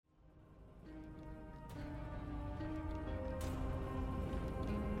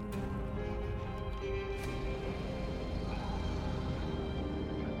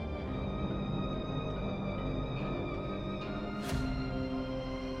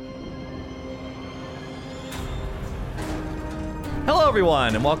Hello,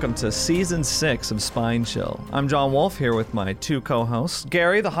 everyone, and welcome to Season 6 of Spine Chill. I'm John Wolf here with my two co-hosts,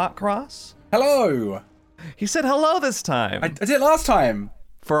 Gary the Hot Cross. Hello! He said hello this time. I did it last time.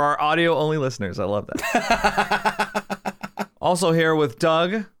 For our audio-only listeners, I love that. Also here with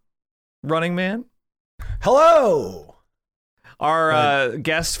Doug, Running Man. Hello! Our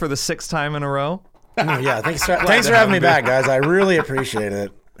guest for the 6th time in a row. Yeah, thanks for having me back, guys. I really appreciate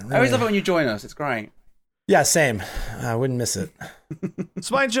it. I always love it when you join us. It's great. Yeah, same. I wouldn't miss it.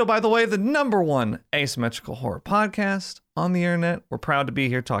 Spine Chill, by the way, the #1 asymmetrical horror podcast on the internet. We're proud to be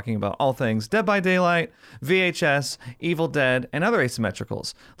here talking about all things Dead by Daylight, VHS, Evil Dead, and other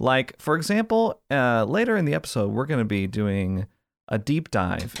asymmetricals. Like, for example, later in the episode, we're going to be doing a deep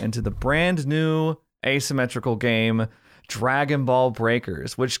dive into the brand new asymmetrical game, Dragon Ball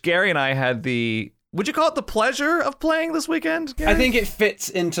Breakers, which Gary and I had the, would you call it the pleasure of playing this weekend, Gary? I think it fits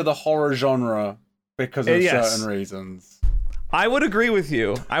into the horror genre because of certain reasons. I would agree with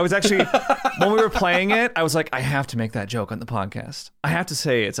you. I was actually, when we were playing it, I was like, I have to make that joke on the podcast. I have to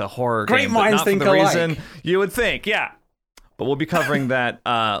say it's a horror Great game, minds but not think for the alike. reason you would think. Yeah. But we'll be covering that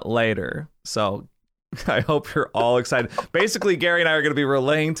later. So I hope you're all excited. Basically, Gary and I are going to be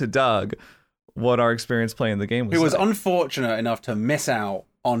relaying to Doug what our experience playing the game was. Who was like. unfortunate enough to miss out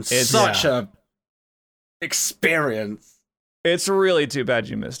on such a experience. It's really too bad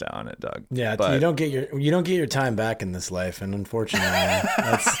you missed out on it, Doug. Yeah, but you don't get your time back in this life, and unfortunately,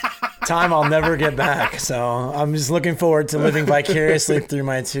 that's time I'll never get back. So I'm just looking forward to living vicariously through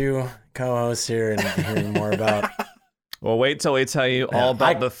my two co-hosts here and hearing more about. Well, wait till we tell you all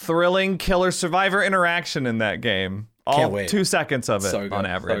about the thrilling killer survivor interaction in that game. Can't wait. 2 seconds of it So good, on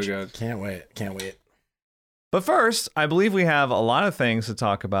average. So good. Can't wait. But first, I believe we have a lot of things to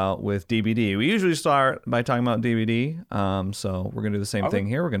talk about with DBD. We usually start by talking about DBD, so we're going to do the same thing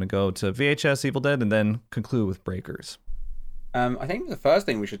here. We're going to go to VHS, Evil Dead, and then conclude with Breakers. I think the first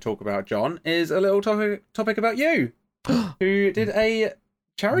thing we should talk about, John, is a little topic about you, who did a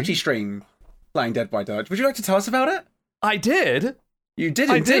charity stream playing Dead by Daylight. Would you like to tell us about it? I did. You did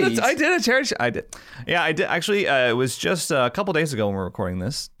indeed. I did a charity. I did. Yeah, I did. Actually, it was just a couple days ago when we were recording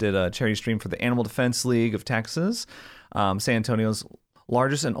this. Did a charity stream for the Animal Defense League of Texas, San Antonio's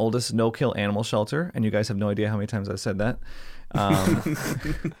largest and oldest no-kill animal shelter. And you guys have no idea how many times I've said that.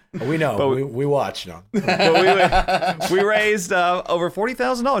 We know. But we watched. No. But we raised over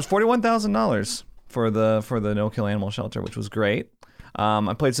 $40,000, $41,000 for the no-kill animal shelter, which was great.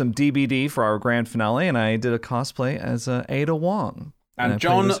 I played some DBD for our grand finale, and I did a cosplay as Ada Wong. And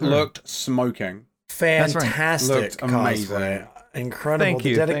John looked smoking. Fantastic. Looked amazing. Cosplay. Incredible.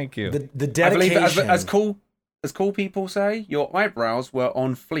 Thank you. The dedication. I believe, as cool people say, your eyebrows were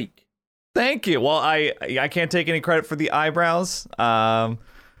on fleek. Thank you. Well, I can't take any credit for the eyebrows.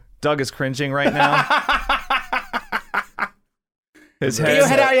 Doug is cringing right now. Get your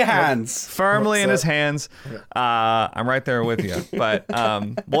head out of your hands. Firmly in his hands. I'm right there with you. But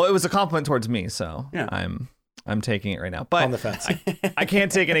well, it was a compliment towards me, so yeah. I'm taking it right now. But on the fence. I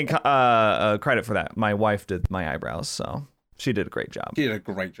can't take any credit for that. My wife did my eyebrows, so she did a great job. She did a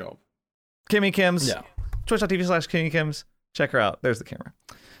great job. Kimmy Kims. Yeah. Twitch.tv/Kimmy Kims. Check her out. There's the camera.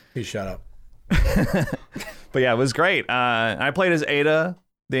 You shut up. But yeah, it was great. I played as Ada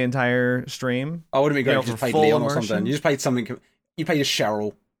the entire stream. Oh, wouldn't it be great if you just played full Leon immersion? or something? You just played something. You played as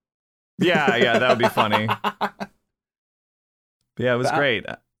Cheryl. Yeah, that would be funny. But yeah, it was great.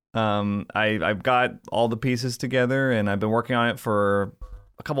 I've got all the pieces together, and I've been working on it for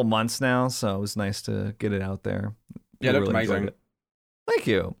a couple months now, so it was nice to get it out there. Yeah, it looked amazing. enjoyed it. Thank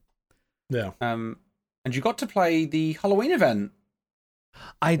you. Yeah. And you got to play the Halloween event.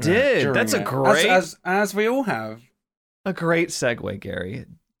 I did. That's a great, as we all have. a great segue, Gary.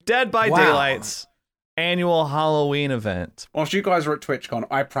 Dead by Daylight's annual Halloween event. Whilst you guys were at TwitchCon,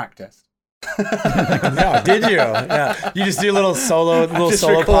 I practiced. No, did you? Yeah, you just do little solo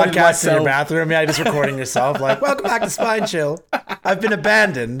podcasts myself in your bathroom. Yeah, just recording yourself. Like, welcome back to Spine Chill. I've been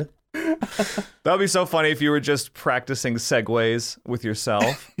abandoned. That would be so funny if you were just practicing segues with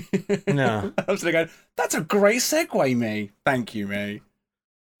yourself. No, I was going, that's a great segue, me. Thank you, me.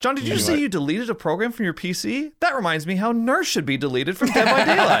 John, did you say you deleted a program from your PC? That reminds me how Nurse should be deleted from Dead by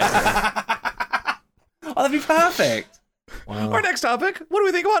Daylight. Oh, that'd be perfect. wow. Our next topic, what do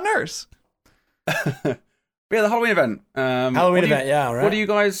we think about Nurse? But yeah, the Halloween event. Right. What do you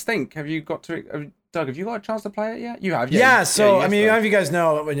guys think? Have you got to... Doug, have you got a chance to play it yet? You have, yeah. So, I mean, if you guys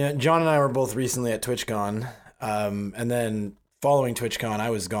know, John and I were both recently at TwitchCon, and then following TwitchCon,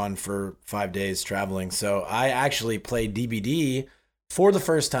 I was gone for 5 days traveling. So I actually played DBD for the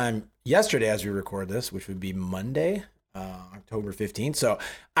first time yesterday as we record this, which would be Monday, October 15th. So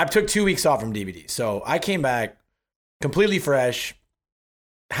I took 2 weeks off from DBD. So I came back completely fresh,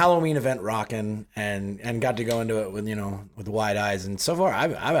 Halloween event rocking and got to go into it with with wide eyes, and so far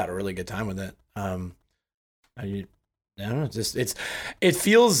I've had a really good time with it. I don't know, it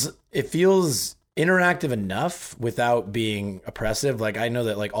feels interactive enough without being oppressive. Like I know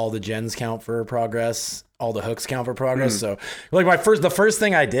that like all the gens count for progress, all the hooks count for progress. So like the first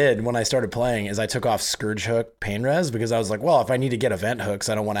thing I did when I started playing is I took off Scourge Hook Pain Res because I was like, well, if I need to get event hooks,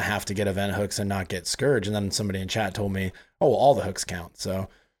 I don't want to have to get event hooks and not get Scourge. And then somebody in chat told me, oh, well, all the hooks count. So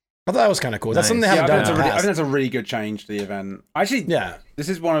I thought that was kind of cool. That's something they haven't done in the past. I think that's a really good change to the event. Actually, yeah, this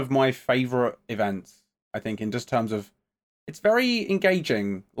is one of my favorite events, I think, in just terms of it's very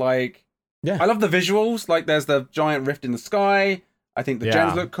engaging. Like, yeah, I love the visuals. Like, there's the giant rift in the sky. I think the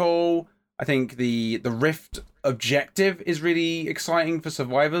gens look cool. I think the rift objective is really exciting for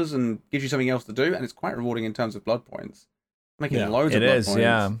survivors and gives you something else to do, and it's quite rewarding in terms of blood points. Making loads of blood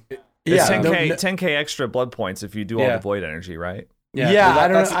points. It's 10k extra blood points if you do all the void energy, right? Yeah, I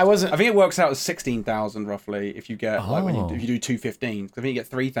don't know. I think it works out as 16,000 roughly if you get if you do 215s. I think you get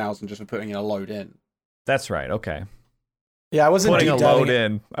 3,000 just for putting in a load in. That's right. Okay. Yeah, I wasn't putting a load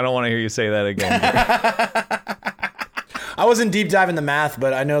in. I don't want to hear you say that again. I wasn't deep diving the math,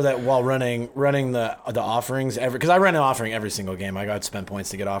 but I know that while running the offerings, because I run an offering every single game, I got to spend points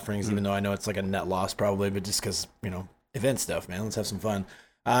to get offerings, even though I know it's like a net loss probably, but just because event stuff, man, let's have some fun.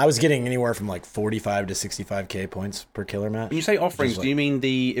 I was getting anywhere from like 45 to 65k points per killer match. When you say offerings, do you mean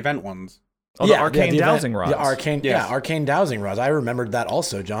the event ones? Oh, the arcane dowsing rods. Arcane dowsing rods. I remembered that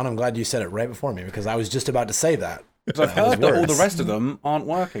also, John. I'm glad you said it right before me because I was just about to say that. Because I've heard that all the rest of them aren't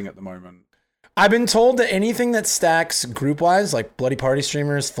working at the moment. I've been told that anything that stacks group-wise, like Bloody Party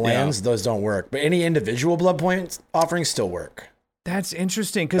streamers, flans, those don't work. But any individual blood points offerings still work. That's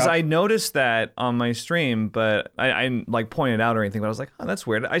interesting because I noticed that on my stream, but I like pointed out or anything. But I was like, oh, that's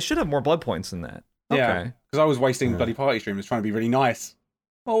weird. I should have more blood points than that. Okay. Yeah, because I was wasting Bloody Party streamers trying to be really nice.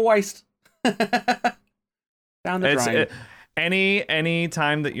 Oh, waste. Down the drain. Any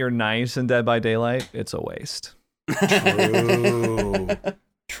time that you're nice in Dead by Daylight, it's a waste.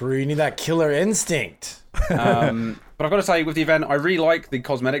 True. You need that killer instinct. But I've got to say, with the event, I really like the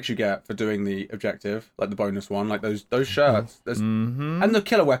cosmetics you get for doing the objective, like the bonus one, like those shirts. And the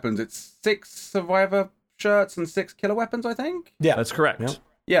killer weapons. It's 6 survivor shirts and 6 killer weapons, I think. Yeah, that's correct. Yep.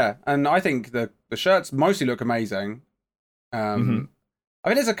 Yeah, and I think the shirts mostly look amazing. I mean,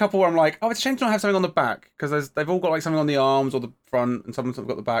 there's a couple where I'm like, oh, it's a shame to not have something on the back because they've all got like something on the arms or the front, and some of them have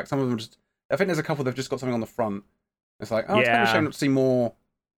got the back. Some of them just. I think there's a couple that've just got something on the front. It's like, oh, it's kind of a shame not to see more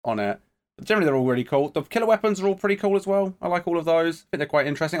on it. But generally, they're all really cool. The killer weapons are all pretty cool as well. I like all of those. I think they're quite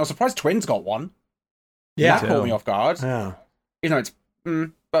interesting. I was surprised Twins got one. Yeah, that caught me off guard. Yeah, it's,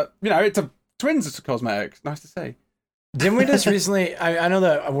 but it's a Twins cosmetic. Nice to see. Didn't we just recently? I know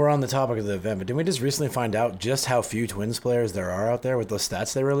that we're on the topic of the event, but didn't we just recently find out just how few Twins players there are out there with those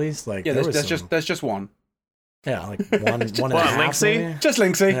stats they released? Like, yeah, there's just one. Yeah, like one and a half. Lynxie? Just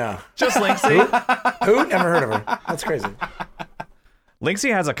Lynxie. Yeah, just Lynxie. Who? Never heard of her. That's crazy.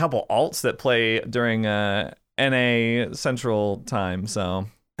 Lynxie has a couple alts that play during NA Central time, so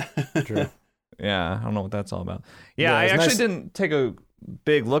true. Yeah, I don't know what that's all about. Yeah, I actually didn't take a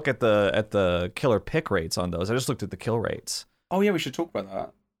big look at the killer pick rates on those. I just looked at the kill rates. Oh yeah, we should talk about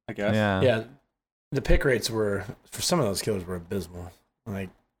that, I guess. Yeah. The pick rates were, for some of those killers, were abysmal. Like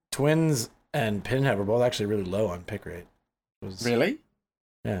Twins and Pinhead were both actually really low on pick rate. Really?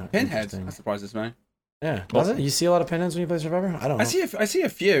 Yeah. Pinhead? That surprises me. Yeah. Does it? You see a lot of Pinheads when you play Survivor? I don't know. I see a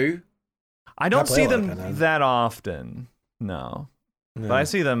few. I don't see them that often. No. But I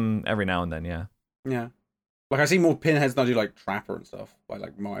see them every now and then, yeah. Yeah. Like, I see more Pinheads than I do, like, Trapper and stuff, by,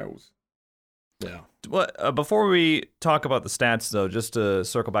 like, miles. Yeah. Well, before we talk about the stats, though, just to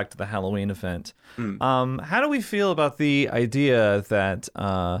circle back to the Halloween event, how do we feel about the idea that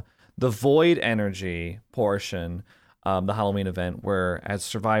the void energy portion, the Halloween event, where as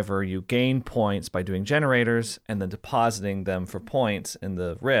Survivor you gain points by doing generators and then depositing them for points in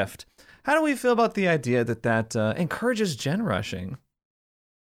the rift? How do we feel about the idea that encourages gen rushing?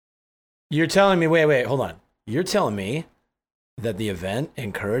 You're telling me, wait, hold on. You're telling me that the event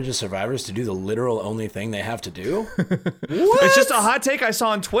encourages survivors to do the literal only thing they have to do? What? It's just a hot take I saw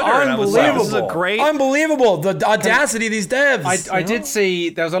on Twitter. And I was like, this is a great... Unbelievable. The audacity of these devs. I did see,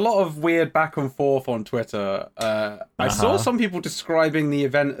 there was a lot of weird back and forth on Twitter. I saw some people describing the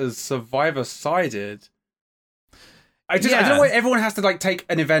event as survivor-sided. I don't know why everyone has to like take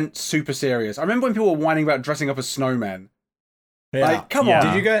an event super serious. I remember when people were whining about dressing up as snowmen. Yeah. Like, come Yeah. on.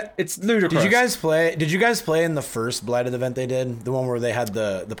 Did you guys? It's ludicrous. Did you guys play in the first Blighted event they did? The one where they had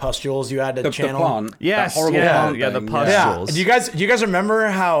the pustules you had to the channel? plant? Yes, that horrible yeah, plant yeah, the thing, pustules. Yeah. Do you guys remember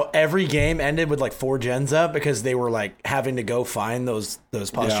how every game ended with like 4 gens up because they were like having to go find those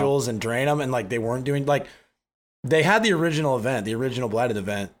pustules and drain them, and like they weren't doing like they had the original event, the original Blighted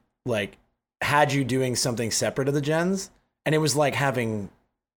event, like had you doing something separate of the gens, and it was like having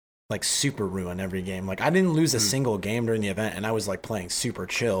like super ruin every game. Like I didn't lose a single game during the event, and I was like playing super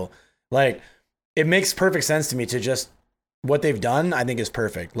chill. Like it makes perfect sense to me to just what they've done. I think is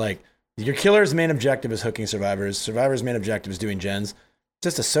perfect. Like your killer's main objective is hooking survivors. Survivors' main objective is doing gens.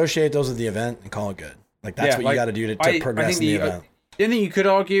 Just associate those with the event and call it good. Like that's what you got to do to progress in the event. The only thing you could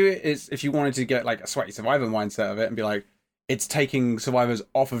argue is if you wanted to get like a sweaty survivor mindset of it and be like, it's taking survivors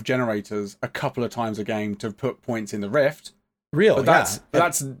off of generators a couple of times a game to put points in the rift. But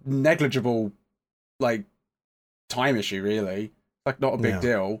That's negligible, like time issue. Really, like not a big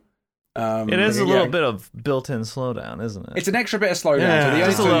deal. It is a little bit of built-in slowdown, isn't it? It's an extra bit of slowdown. Yeah,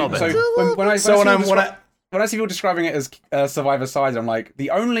 just a little bit. So when I see people describing it as survivor side, I'm like, the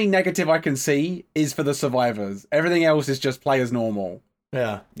only negative I can see is for the survivors. Everything else is just play as normal.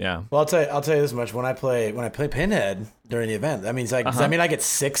 Yeah. Well, I'll tell you this much: when I play Pinhead during the event, that means like does that mean I get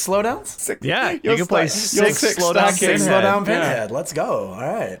 6 slowdowns? Yeah, you can play 6 slowdown Pinhead. Pinhead. Let's go. All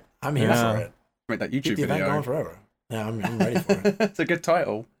right, I'm here for it. Make that YouTube Keep the event video going forever. Yeah, I'm ready for it. It's a good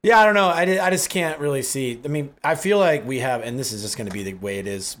title. Yeah, I don't know. I just can't really see. I mean, I feel like we have, and this is just going to be the way it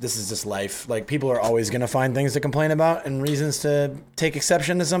is. This is just life. Like people are always going to find things to complain about and reasons to take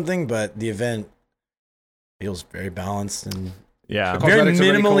exception to something. But the event feels very balanced and Yeah, very minimally.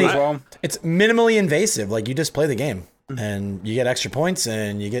 Really cool as well. It's minimally invasive. Like you just play the game and you get extra points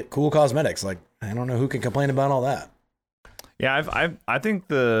and you get cool cosmetics. Like I don't know who can complain about all that. yeah. I think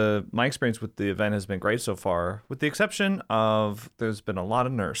my experience with the event has been great so far, with the exception of there's been a lot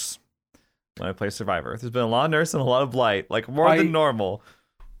of nurse when I play Survivor. There's been a lot of nurse and a lot of blight, like more than normal.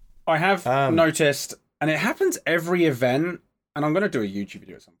 I have noticed, and it happens every event, and I'm going to do a YouTube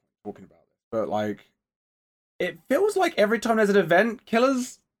video at some point talking about this, but like, it feels like every time there's an event,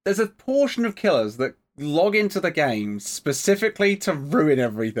 there's a portion of killers that log into the game specifically to ruin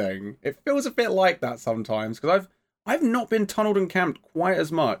everything. It feels a bit like that sometimes, because I've not been tunneled and camped quite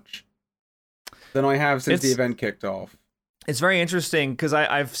as much than I have since the event kicked off. It's very interesting because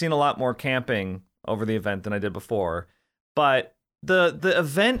I've seen a lot more camping over the event than I did before, but the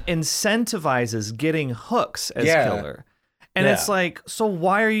event incentivizes getting hooks as killer. And it's like, so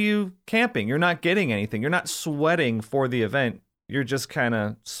why are you camping? You're not getting anything. You're not sweating for the event. You're just kind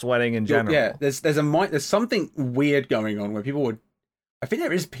of sweating in general. Yeah, there's something weird going on where I think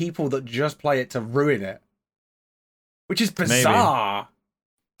there is people that just play it to ruin it, which is bizarre.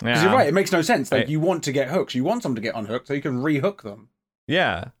 Because you're right, it makes no sense. Like you want to get hooks, you want someone to get unhooked so you can rehook them.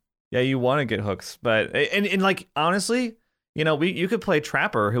 Yeah, you want to get hooks, but and like honestly, you could play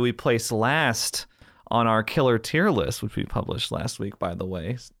Trapper, who we placed last on our killer tier list, which we published last week, by the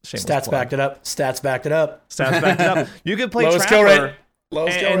way. Stats backed it up. You could play Lowest Trapper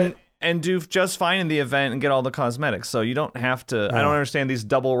kill rate. and do just fine in the event and get all the cosmetics. So you don't have to. I don't understand these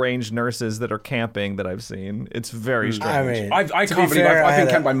double range nurses that are camping that I've seen. It's very strange. I mean, I can't believe I've been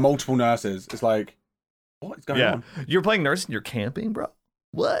camped by multiple nurses. It's like, what is going on? You're playing nurse and you're camping, bro?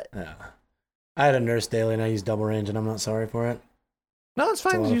 What? Yeah. I had a nurse daily and I used double range and I'm not sorry for it. No, it's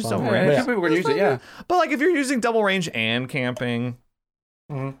fine to use double Yeah, range. people are going to use it, yeah. But like if you're using double range and camping,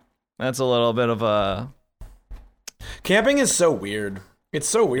 that's a little bit of a... Camping is so weird. It's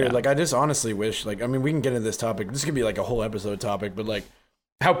so weird. Yeah. Like I just honestly wish, like, I mean, we can get into this topic. This could be like a whole episode topic, but like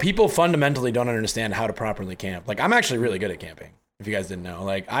how people fundamentally don't understand how to properly camp. Like I'm actually really good at camping. If you guys didn't know,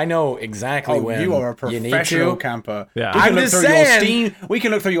 like I know exactly when you are a professional you need to. Camper. Yeah, I'm just saying. We can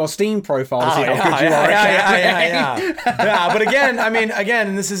look through your Steam profile to see how good you are. Yeah. But again,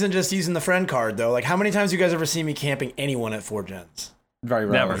 and this isn't just using the friend card though. Like, how many times you guys ever see me camping anyone at 4 gens? Very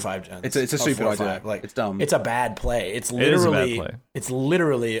rare. Never 5 gens. It's a stupid idea. Like it's dumb. It's a bad play. It's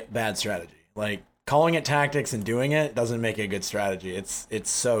literally bad strategy. Like calling it tactics and doing it doesn't make a good strategy. It's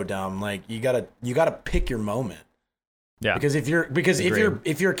so dumb. Like you gotta pick your moment. Yeah. Because if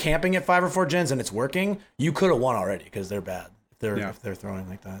you're camping at 5 or 4 gens and it's working, you could have won already because they're bad. If they're throwing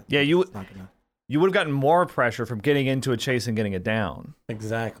like that. Yeah, you would have gotten more pressure from getting into a chase and getting it down.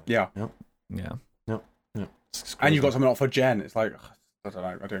 Exactly. Yeah. Yep. Yeah. Yep. And you've got something off for Gen. It's like, I don't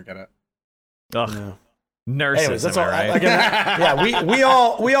know. I don't get it. Ugh. No. Nurses. Anyways, that's all right. Yeah, we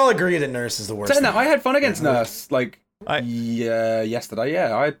all agree that Nurse is the worst. So, no, I had fun against Nurse. Like, yesterday.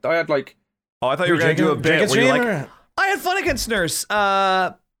 Yeah, I had like. Oh, I thought you were going to do a bit where you're like, I had fun against Nurse.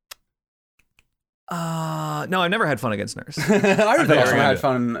 No, I've never had fun against Nurse. I remember that's I right. had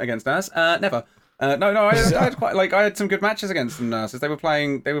fun against Nurse. Never. No, I had quite I had some good matches against some Nurses. They were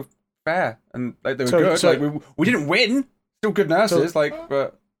fair and like, they were good. So- like we didn't win. Still good Nurses.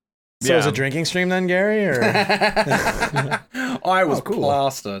 But So is it a drinking stream then, Gary? Or I was cool.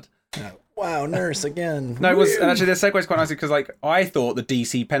 plastered. wow, Nurse again. No, it was and actually the segue's quite nicely because like I thought the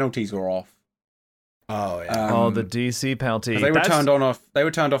DC penalties were off. Oh yeah. The DC penalty. 'Cause they were turned off. They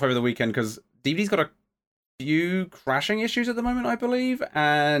were turned off over the weekend because DVD's got a few crashing issues at the moment, I believe,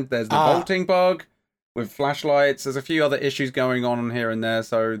 and there's the bolting bug with flashlights. There's a few other issues going on here and there.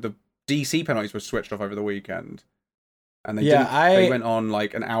 So the DC penalties were switched off over the weekend, and they went on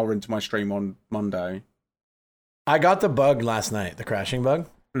like an hour into my stream on Monday. I got the bug last night, the crashing bug.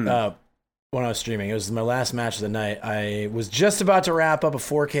 When I was streaming, it was my last match of the night. I was just about to wrap up a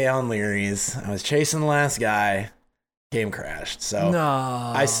 4K on Leary's. I was chasing the last guy. Game crashed. So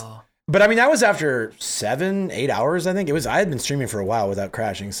but I mean, that was after 7-8 hours. I think it was. I had been streaming for a while without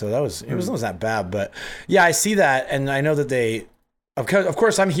crashing, so it wasn't that bad. But yeah, I see that, and I know that they. Of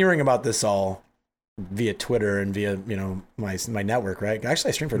course, I'm hearing about this all via Twitter and via my network. Right? Actually,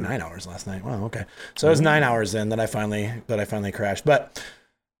 I streamed for 9 hours last night. Wow. Okay, so it was 9 hours then that I finally crashed, but.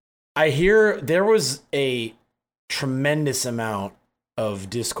 I hear there was a tremendous amount of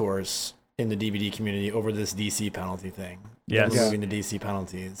discourse in the DVD community over this DC penalty thing. Yes. Moving the DC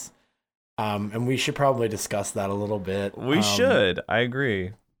penalties. And we should probably discuss that a little bit. We should. I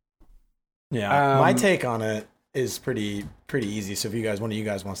agree. Yeah. My take on it is pretty easy. So if one of you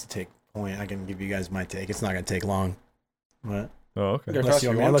guys wants to take point, I can give you guys my take. It's not going to take long. What? Oh, okay. Unless you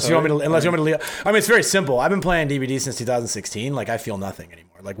want me to leave. I mean, it's very simple. I've been playing DVD since 2016. Like, I feel nothing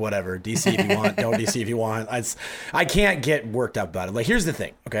anymore. Like, whatever. DC if you want. Don't DC if you want. I can't get worked up about it. Like, here's the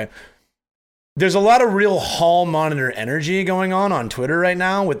thing, okay? There's a lot of real hall monitor energy going on Twitter right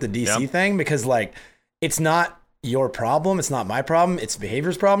now with the DC thing because, like, it's not your problem. It's not my problem. It's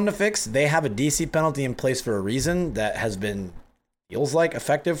behavior's problem to fix. They have a DC penalty in place for a reason that has been, feels like,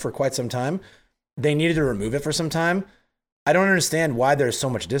 effective for quite some time. They needed to remove it for some time. I don't understand why there's so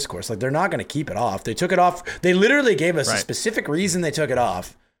much discourse. Like, they're not going to keep it off. They took it off. They literally gave us a specific reason they took it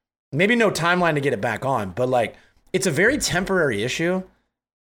off. Maybe no timeline to get it back on, but like, it's a very temporary issue.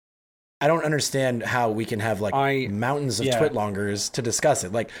 I don't understand how we can have like mountains of Twitlongers to discuss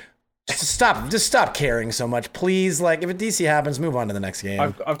it. Like, just stop caring so much, please. Like, if a DC happens, move on to the next game.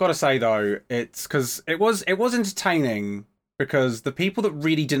 I've got to say though, it's because it was entertaining because the people that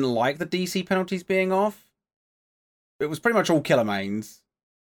really didn't like the DC penalties being off. It was pretty much all killer mains.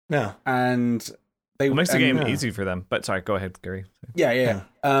 Yeah. And it makes the game easy for them. But sorry, go ahead, Gary. Yeah.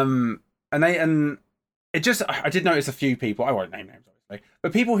 And it just, I did notice a few people, I won't name names obviously,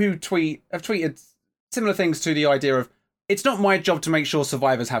 but people who have tweeted similar things to the idea of, it's not my job to make sure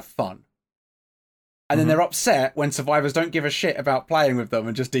survivors have fun. And then they're upset when survivors don't give a shit about playing with them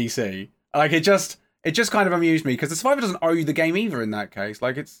and just DC. Like, it just kind of amused me because the survivor doesn't owe you the game either in that case.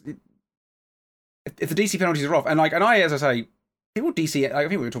 Like, if the DC penalties are off, and I, as I say, people DC. Like, I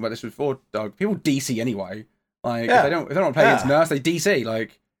think we were talking about this before, Doug. People DC anyway. Like, if they don't want to play against Nurse, they DC.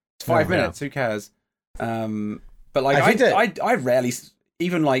 Like, it's 5 minutes. Who cares? But like, I rarely,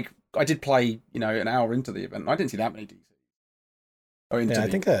 even like, I did play, an hour into the event. I didn't see that many DC. I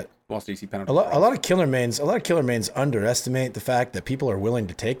think that whilst DC penalties. A lot of killer mains underestimate the fact that people are willing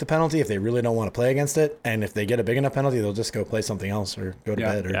to take the penalty if they really don't want to play against it, and if they get a big enough penalty, they'll just go play something else or go to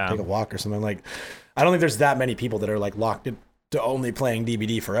bed or take a walk or something. Like, I don't think there's that many people that are like locked into only playing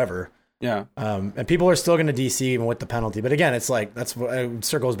DBD forever. Yeah. And people are still going to DC even with the penalty, but again, it's like that's what it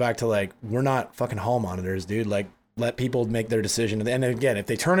circles back to. Like, we're not fucking hall monitors, dude. Like, let people make their decision. And again, if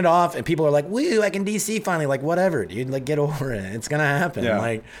they turn it off and people are like, woo, I can DC finally, like, whatever, dude, like, get over it. It's going to happen. Yeah.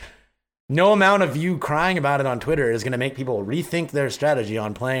 Like, no amount of you crying about it on Twitter is going to make people rethink their strategy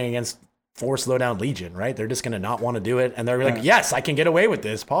on playing against 4 slowdown Legion, right? They're just going to not want to do it. And they're like, yes, I can get away with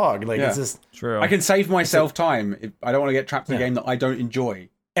this, Pog. Like, it's just true. I can save myself time if I don't want to get trapped in a game that I don't enjoy.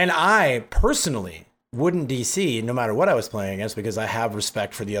 And I personally wouldn't DC no matter what I was playing against because I have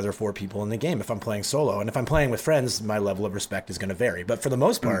respect for the other 4 people in the game if I'm playing solo. And if I'm playing with friends, my level of respect is going to vary. But for the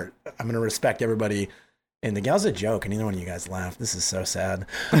most part, I'm going to respect everybody. And the gal's a joke, and neither one of you guys laughed. This is so sad.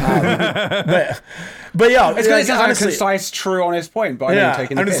 But yeah, it's like, honestly, a concise, true, honest point. But I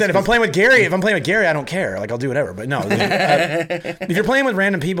understand. If I'm playing with Gary, I don't care. Like, I'll do whatever. But no, if you're playing with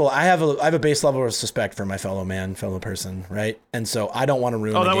random people, I have a base level of respect for my fellow person, right? And so I don't want to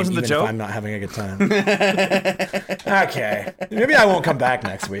ruin the game, even if I'm not having a good time. Okay, maybe I won't come back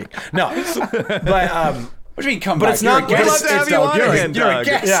next week. No, but What do you mean come But back? it's not- You're a we'd guest. love to have you Doug. on You're a- again, you're a Doug.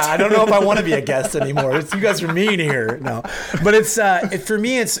 guest. Yeah, I don't know if I want to be a guest anymore. You guys are mean here. No, but it's for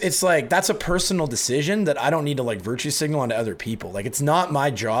me, it's like that's a personal decision that I don't need to like virtue signal onto other people. Like it's not my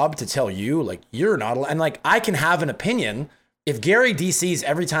job to tell you like you're not and like I can have an opinion. If Gary DCs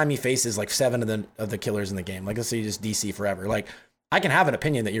every time he faces like 7 of the killers in the game, like let's say you just DC forever, like I can have an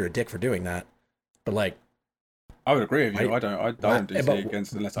opinion that you're a dick for doing that. But like I would agree with you. I don't DC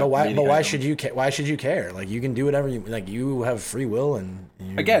against unless I really why hate should them. you why should you care? Like you can do whatever you like. You have free will, and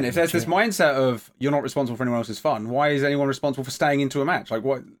Again, if there's this mindset of you're not responsible for anyone else's fun, why is anyone responsible for staying into a match? Like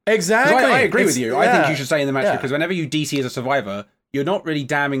what? 'Cause exactly. I agree with you. I think yeah. you should stay in the match Yeah. because whenever you DC as a survivor, you're not really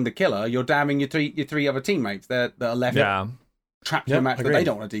damning the killer. You're damning your three other teammates that are left Yeah. trapped in a Yep, match that agreed. they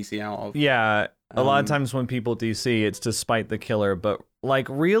don't want to DC out of. Yeah. A lot of Um, times when people DC, it's to spite the killer, but like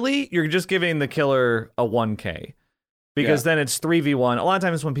really, you're just giving the killer a 1K. Because then it's 3v1. A lot of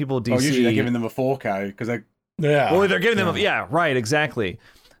times when people DC, Usually they're giving them a 4K because they. Yeah. well, they're giving them, right, exactly.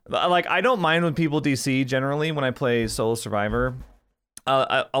 Like I don't mind when people DC generally when I play Solo Survivor.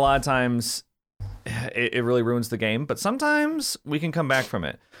 A lot of times, it really ruins the game, but sometimes we can come back from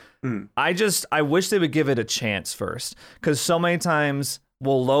it. I wish they would give it a chance first, because so many times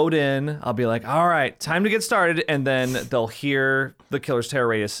we'll load in. I'll be like, all right, time to get started, and then they'll hear the killer's terror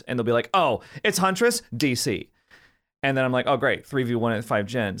radius, and they'll be like, oh, it's Huntress DC. And then I'm like, oh, great, 3v1 at 5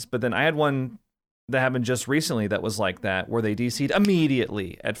 gens. But then I had one that happened just recently that was like that, where they DC'd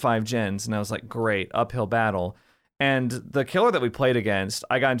immediately at 5 gens. And I was like, great, uphill battle. And the killer that we played against,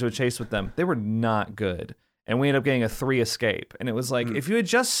 I got into a chase with them. They were not good. And we ended up getting a 3 escape. And it was like, if you had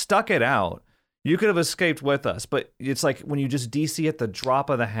just stuck it out, you could have escaped with us. But it's like when you just DC at the drop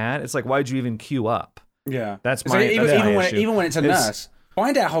of the hat, it's like, why'd you even queue up? Yeah. That's So my even, that's my even when issue. even when it's a nurse,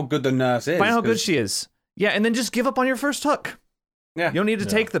 find out how good the nurse is. Find out how good 'cause- she is. Yeah, and then just give up on your first hook. Yeah. You don't need to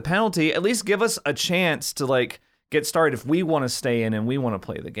take the penalty. At least give us a chance to like get started if we want to stay in and we want to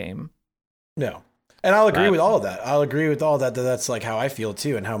play the game. No. And I'll agree Right. with all of that. I'll agree with all that. That's like how I feel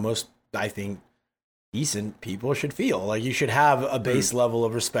too, and how most, I think, decent people should feel. Like you should have a base level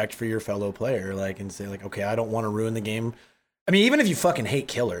of respect for your fellow player, like, and say like, okay, I don't want to ruin the game. I mean, even if you fucking hate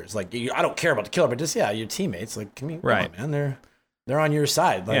killers, like I don't care about the killer, but just your teammates, like, come Right. on, man, they're on your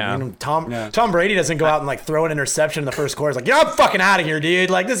side. Like, Yeah. you know, Tom Brady doesn't go out and like throw an interception in the first quarter. It's like, yeah, I'm fucking out of here, dude.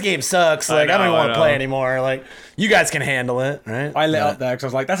 Like this game sucks. Like I don't even want to play anymore. Like you guys can handle it, right? I lit up there because I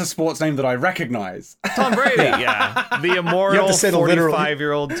was like, that's a sports name that I recognize. Tom Brady, yeah. The immortal to say the literal-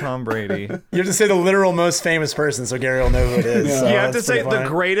 45-year-old Tom Brady. You have to say the literal most famous person, so Gary will know who it is. Yeah. So You have to that's say pretty the fine.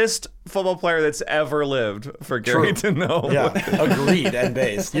 greatest football player that's ever lived for Gary to know. Yeah, agreed and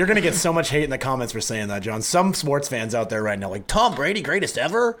based. You're gonna get so much hate in the comments for saying that, John. Some sports fans out there right now, like Tom Brady, greatest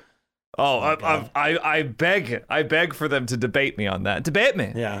ever. Oh, I beg for them to debate me on that. Debate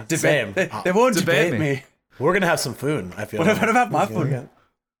me. Yeah, same. They won't Debate debate me. me. We're gonna have some food. I feel. What about my food? Yeah.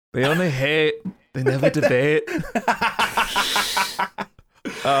 They only hate. They never debate.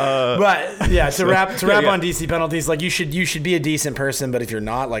 But yeah, to wrap yeah. on DC penalties, like you should be a decent person, but if you're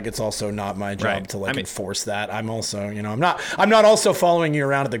not, like it's also not my job Right. to like I mean- enforce that. I'm also, I'm not also following you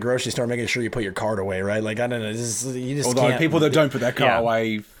around at the grocery store making sure you put your card away, right? Like I don't know, you just Although can't. people that don't put their car Yeah.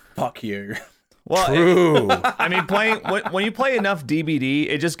 away, fuck you. Well, True. I mean, when you play enough DBD,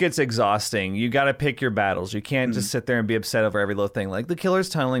 it just gets exhausting. You got to pick your battles. You can't just sit there and be upset over every little thing. Like the killer's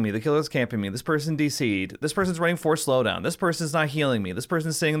tunneling me, the killer's camping me, this person DC'd, this person's running forced slowdown, this person's not healing me, this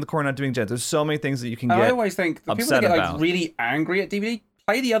person's sitting in the corner not doing gens. There's so many things that you can get. I always think the people that upset get like about. really angry at DVD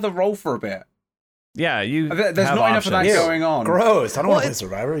play the other role for a bit. Yeah, you. There's have not enough of that options. going on. Gross. I don't Well, want to play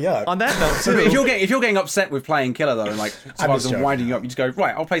Survivor. Yeah. On that note, too, If you're getting upset with playing killer though, and like survivors joking. and winding you up, you just go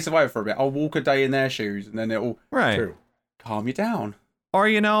right. I'll play survivor for a bit. I'll walk a day in their shoes, and then it'll right, True. calm you down or or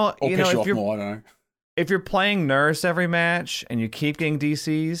piss you if off you're more. I don't know. if you're playing nurse every match and you keep getting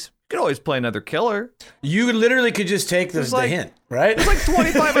DCs, you can always play another killer. You literally could just take the like- hint, right? There's like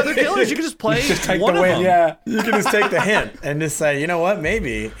 25 other killers. You can just play Just take one the of win. them. Yeah. You can just take the hint and just say, you know what?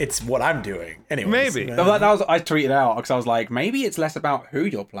 Maybe it's what I'm doing. Anyways, Maybe. you know? No, that was I tweeted out because I was like, maybe it's less about who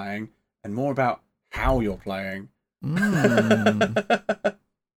you're playing and more about how you're playing.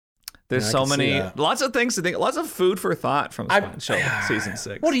 There's Yeah, I so can see many, that. lots of things to think, lots of food for thought from Spine Show season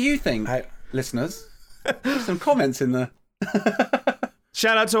 6. What do you think, listeners? Some comments in the.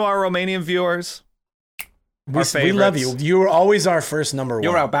 Shout out to our Romanian viewers. We love you. You were always our first number one.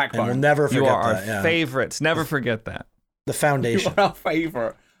 You're our backbone. And we'll never forget You are our that. Yeah. favorites. Never forget that. The foundation. You're our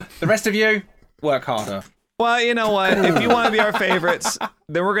favorite. The rest of you, work harder. Well, you know what? If you want to be our favorites,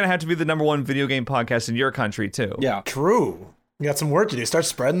 then we're going to have to be the number one video game podcast in your country, too. Yeah. True. You got some work to do. Start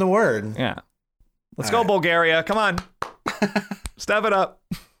spreading the word. Yeah. Let's All go, right. Bulgaria. Come on. Step it up.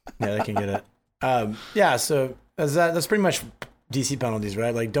 Yeah, they can get it. Yeah, so that's pretty much DC penalties,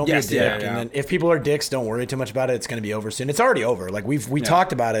 right? Like, don't Yes, be a dick. yeah. And then if people are dicks, don't worry too much about it. It's going to be over soon. It's already over. Like we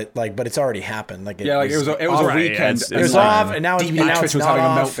talked about it, like, but it's already happened. Like, it was a weekend. It was off, and now it's Twitch was not having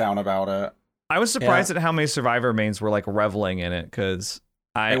off. a meltdown about it. I was surprised at how many Survivor mains were like reveling in it because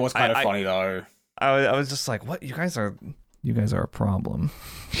It was kind of funny though. I was just like, what? You guys are a problem.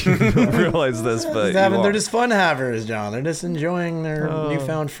 You don't realize this, but they're just fun havers, John. They're just enjoying their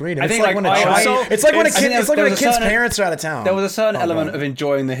newfound freedom. I think when a kid's parents are out of town. There was a certain element of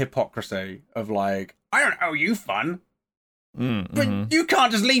enjoying the hypocrisy of like, I don't owe you fun, but you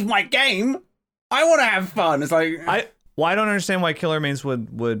can't just leave my game. I want to have fun. It's like I don't understand why killer mains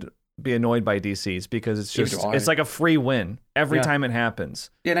would be annoyed by DCs because it's like a free win every time it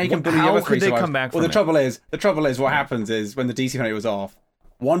happens. Yeah, now you can bully the How other three could they survivors. come back Well, from the trouble is what happens is when the DC penalty was off,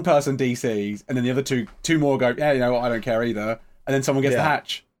 one person DCs and then the other two more go, yeah, you know what, I don't care either, and then someone gets the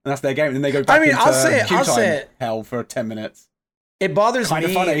hatch and that's their game, and then they go back into I'll say it. hell for 10 minutes. It bothers Kinda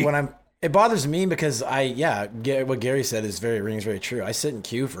me funny. It bothers me because what Gary said rings very true. I sit in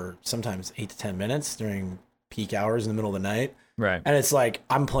queue for sometimes 8 to 10 minutes during peak hours in the middle of the night. Right. And it's like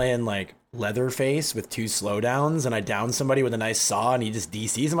I'm playing like Leatherface with 2 slowdowns and I down somebody with a nice saw and he just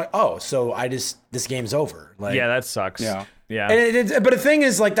DCs. I'm like, oh, so this game's over. Like, yeah, that sucks. Yeah. But the thing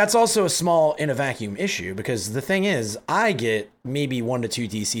is, like, that's also a small in a vacuum issue because the thing is, I get maybe 1 to 2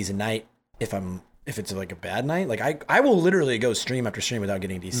 DCs a night if it's like a bad night. Like I will literally go stream after stream without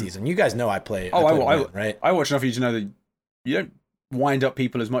getting DCs, and you guys know I play. Right? I watch enough for you to know that you don't wind up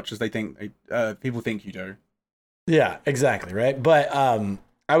people as much as they think people think you do. Yeah, exactly, right. But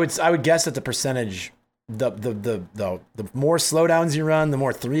I would guess that the percentage, the more slowdowns you run, the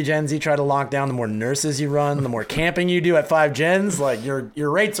more 3 gens you try to lock down, the more nurses you run, the more camping you do at 5 gens, like your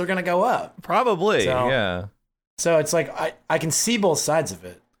rates are gonna go up. Probably, yeah. So it's like I can see both sides of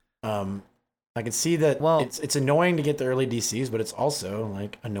it. I can see that it's annoying to get the early DCs, but it's also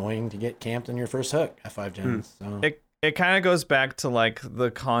like annoying to get camped on your first hook at 5 gens. So. It kind of goes back to like the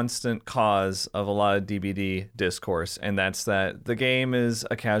constant cause of a lot of DBD discourse, and that's that the game is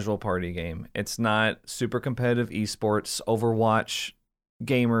a casual party game. It's not super competitive esports, Overwatch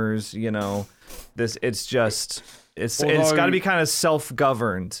gamers, you know. It's got to be kind of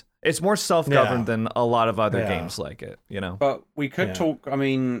self-governed. It's more self-governed than a lot of other games like it, you know. But we could talk. I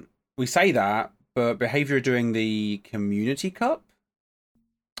mean, we say that, but Behavior doing the Community Cup.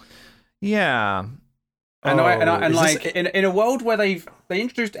 Yeah. In a world where they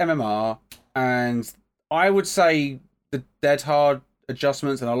introduced MMR, and I would say the Dead Hard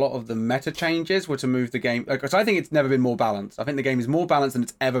adjustments and a lot of the meta changes were to move the game. Because I think it's never been more balanced. I think the game is more balanced than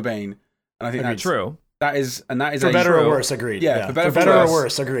it's ever been, and I think that's true. That is for better or worse. Agreed. Yeah, for better or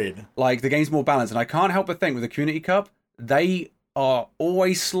worse. Agreed. Like the game's more balanced, and I can't help but think with the Community Cup, they are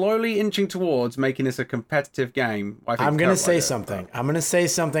always slowly inching towards making this a competitive game. I'm going to say something. I'm going to say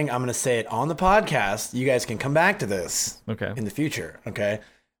it on the podcast. You guys can come back to this in the future. Okay.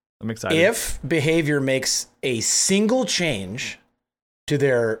 I'm excited. If Behavior makes a single change to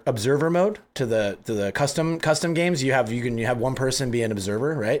their observer mode, to the custom games, you have one person be an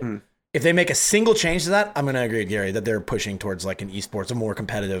observer, right? Mm. If they make a single change to that, I'm going to agree with Gary that they're pushing towards like an esports, a more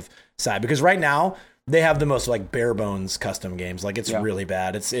competitive side. Because right now, they have the most like bare bones custom games. Like it's really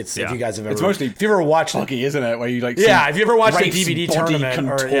bad. It's if you guys have ever, it's mostly if you ever watched buggy, isn't it? Where you like if you ever watched a DBD tournament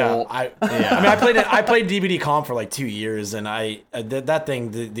I played DBD comp for like 2 years, and that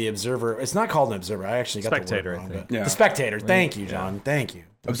thing the observer. It's not called an observer. I actually got spectator, the word wrong. The spectator. Thank you, John. Thank you.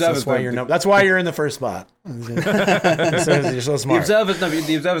 Observers. That's why you're in the first spot. You're so smart.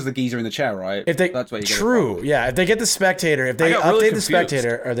 The observer's the geezer in the chair, right? That's what you get. True. Yeah. If they get the spectator, if they update the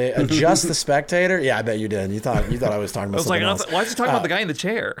spectator, or they adjust the spectator. Yeah, I bet you did. You thought I was talking about. I was like, why is he talking about the guy in the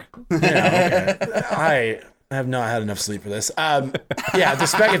chair? Yeah. Okay. I have not had enough sleep for this. If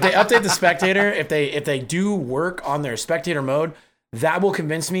they update the spectator, if they do work on their spectator mode, that will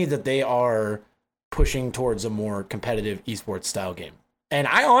convince me that they are pushing towards a more competitive esports style game. And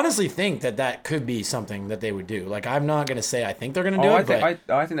I honestly think that could be something that they would do. Like, I'm not going to say I think they're going to do it.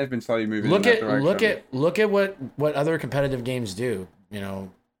 I think they've been slowly moving in that direction. Look at what other competitive games do. You know,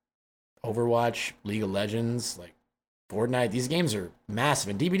 Overwatch, League of Legends, like Fortnite. These games are massive,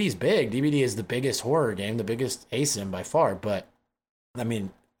 and DBD is big. DBD is the biggest horror game, the biggest ASIM by far. But I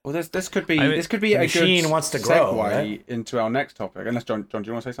mean, well, this could be a machine good wants to grow right? into our next topic. Unless John, do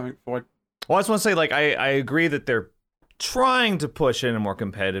you want to say something before? Well, I just want to say, like, I agree that they're trying to push in a more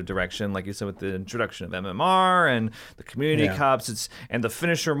competitive direction, like you said, with the introduction of MMR and the community cups, and the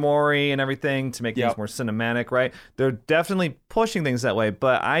finisher Mori and everything to make things more cinematic, right? They're definitely pushing things that way,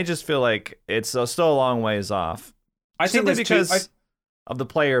 but I just feel like it's still a long ways off. I think of the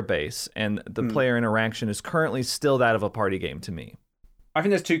player base and the player interaction is currently still that of a party game to me. I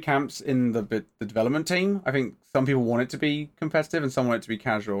think there's two camps in the development team. I think some people want it to be competitive and some want it to be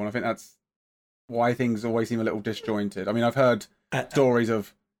casual, and I think that's why things always seem a little disjointed. I mean, I've heard stories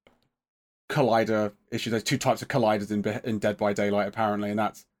of collider issues. There's two types of colliders in Dead by Daylight, apparently, and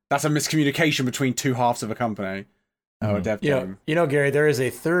that's a miscommunication between two halves of a company or a dev team. You know, Gary, there is a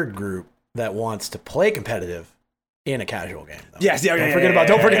third group that wants to play competitive in a casual game. Though. Yes, don't forget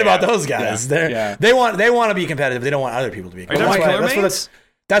about those guys. They want to be competitive. They don't want other people to be competitive.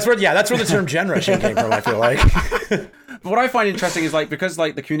 That's where the term gen rushing came from, I feel like. But what I find interesting is because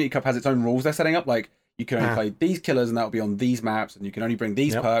the Community Cup has its own rules they're setting up. Like, you can only play these killers and that'll be on these maps, and you can only bring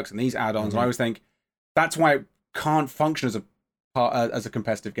these perks and these add-ons. And I always think that's why it can't function as a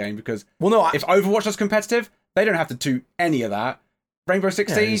competitive game, because if Overwatch was competitive, they don't have to do any of that. Rainbow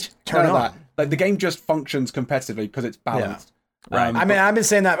Six Siege, none of that. Like, the game just functions competitively because it's balanced. Right. I've been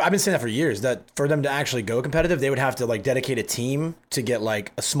saying that for years, that for them to actually go competitive, they would have to dedicate a team to get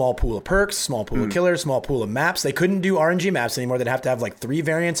a small pool of perks, small pool of killers, small pool of maps. They couldn't do RNG maps anymore. They'd have to have 3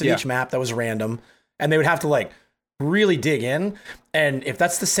 variants of each map that was random, and they would have to really dig in. And if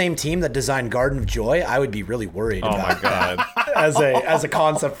that's the same team that designed Garden of Joy, I would be really worried about that as a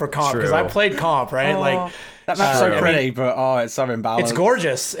concept for comp, because I played comp, right? That map's so pretty, but it's so imbalanced. It's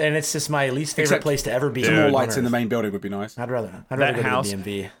gorgeous, and it's just my least favorite place to ever be. Some more lights in the main building would be nice. I'd rather go to the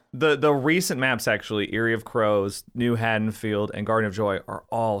DMV. The recent maps, actually, Eyrie of Crows, New Haddonfield, and Garden of Joy, are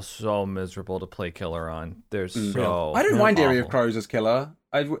all so miserable to play killer on. They're so I don't mind Eyrie of Crows as killer.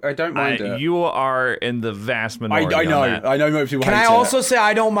 I don't mind it. You are in the vast minority. I know most people Can hate I also say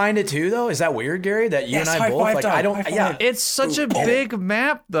I don't mind it too, though? Is that weird, Gary? That you and I both I don't. Yeah, it's such a big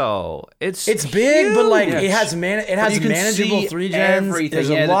map, though. It's big, but it has manageable 3 gens. There's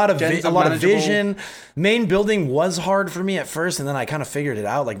a lot of vision. Main building was hard for me at first, and then I kind of figured it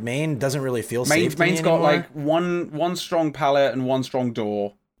out. Main doesn't really feel safe. Main's got one strong pallet and one strong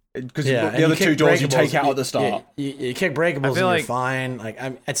door. Because the other 2 doors you take out at the start. You kick breakables and you're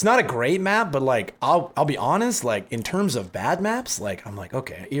fine. It's not a great map, but I'll be honest. In terms of bad maps, I'm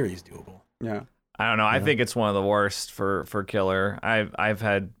okay, Erie's doable. Yeah, I don't know. I think it's one of the worst for killer. I've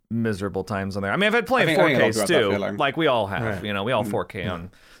had miserable times on there. I mean, I've had plenty of 4Ks too. We all have. Right. We all 4K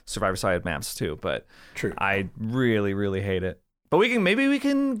on Survivor Side maps too. But true, I really, really hate it. But maybe we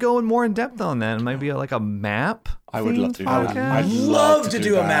can go in more in depth on that, and maybe a map. I would love to do that. I'd love to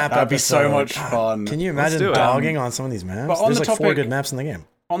do a map. That'd be so much fun. Can you imagine dogging on some of these maps? There's 4 good maps in the game.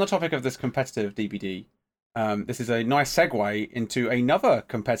 On the topic of this competitive DBD, this is a nice segue into another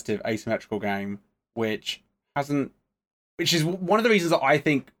competitive asymmetrical game, which is one of the reasons that I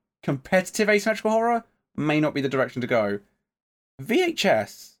think competitive asymmetrical horror may not be the direction to go.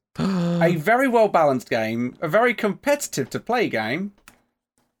 VHS. A very well balanced game, a very competitive to play game.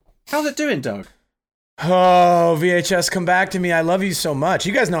 How's it doing, Doug? Oh, VHS, come back to me. I love you so much.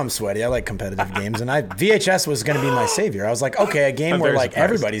 You guys know I'm sweaty. I like competitive games, and VHS was going to be my savior. I was like, okay, a game where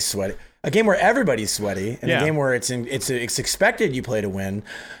everybody's sweaty, and a game where it's expected you play to win,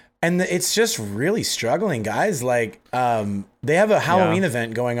 and it's just really struggling, guys. They have a Halloween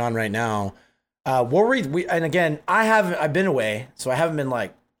event going on right now. And again, I've been away, so I haven't been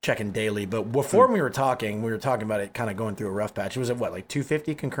checking daily, but before we were talking about it kind of going through a rough patch. It was at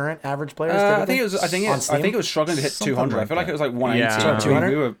 250 concurrent average players? I think it was struggling to hit 200. I feel like it was 180.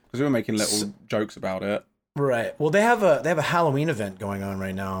 200? Because we were making little jokes about it. Right. Well, they have a Halloween event going on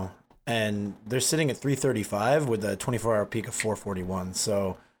right now, and they're sitting at 335 with a 24-hour peak of 441.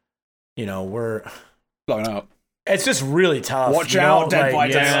 So, we're blowing up. It's just really tough. Watch out, Dead by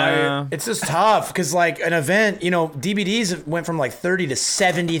Daylight. It's just tough because, an event, DBDs went from 30 to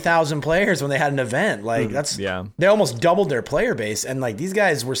 70,000 players when they had an event. They almost doubled their player base, and these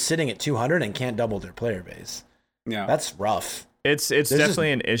guys were sitting at 200 and can't double their player base. Yeah, that's rough. It's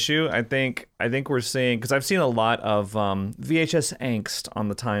definitely an issue. I think we're seeing, because I've seen a lot of VHS angst on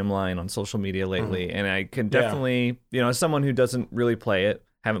the timeline on social media lately, and I can definitely, as someone who doesn't really play it,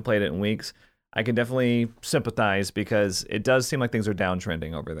 haven't played it in weeks, I can definitely sympathize, because it does seem like things are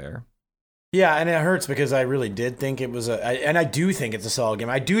downtrending over there. Yeah, and it hurts because I really did think it was and I do think it's a solid game.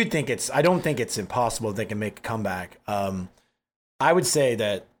 I don't think it's impossible they can make a comeback. I would say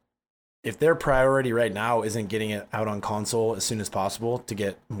that if their priority right now isn't getting it out on console as soon as possible to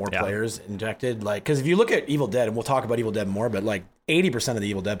get more players injected, because if you look at Evil Dead, and we'll talk about Evil Dead more, but 80% of the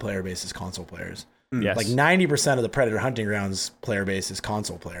Evil Dead player base is console players. Yes. 90% of the Predator Hunting Grounds player base is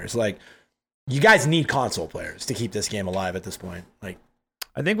console players. You guys need console players to keep this game alive at this point.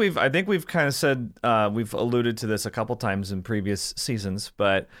 I think we've kind of said we've alluded to this a couple times in previous seasons,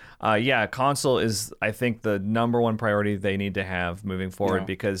 but yeah, console is I think the number one priority they need to have moving forward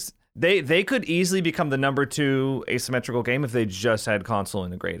because they could easily become the number 2 asymmetrical game if they just had console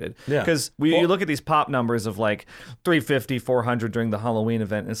integrated. Yeah, because you look at these pop numbers of like 350, 400 during the Halloween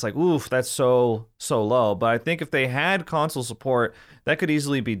event, and it's like oof, that's so low. But I think if they had console support, that could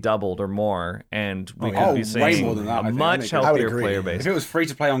easily be doubled or more, and we could be seeing way more than that, a much healthier player base. If it was free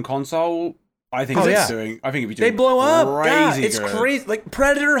to play on console, I think it'd be doing they blow up. Yeah, crazy it's good. crazy. Like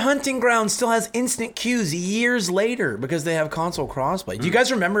Predator Hunting Ground still has instant queues years later because they have console crossplay. Do you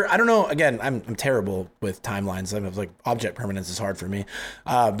guys remember? I don't know. Again, I'm terrible with timelines. I'm like object permanence is hard for me.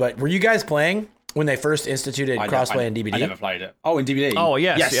 But were you guys playing when they first instituted crossplay in DBD? I never played it. Oh, in DBD. Oh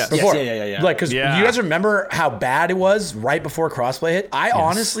yes. Before. Yeah. Like, because you guys remember how bad it was right before crossplay hit? I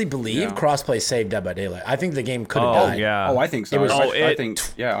honestly believe crossplay saved Dead by Daylight. I think the game could have died. Yeah. Oh, I think so. I think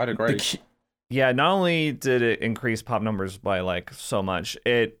I'd agree. Yeah, not only did it increase pop numbers by like so much,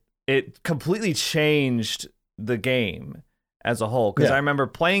 it completely changed the game as a whole. Because I remember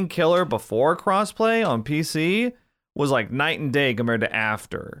playing Killer before crossplay on PC was like night and day compared to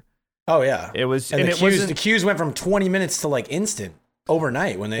after. Oh yeah, it was, and the queues went from 20 minutes to like instant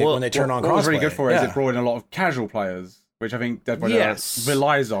overnight when they turn on crossplay. What was really good for it is it brought in a lot of casual players, which I think Dead by Daylight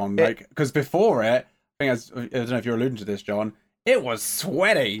relies on. Like because before it, I don't know if you're alluding to this, John. It was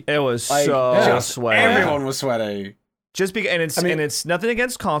sweaty. It was so sweaty. Everyone was sweaty. And it's nothing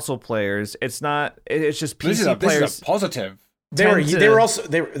against console players. It's not. It's just PC players. This is a positive. They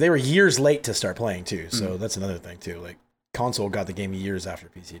were years late to start playing too. So that's another thing too. Like console got the game years after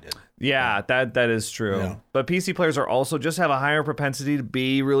PC did. Yeah, that is true. Yeah. But PC players are also just have a higher propensity to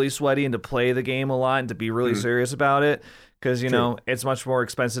be really sweaty and to play the game a lot and to be really serious about it because you know it's much more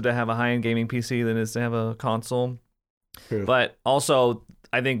expensive to have a high-end gaming PC than it is to have a console. True. But also,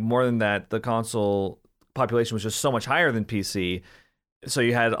 I think more than that, the console population was just so much higher than PC. So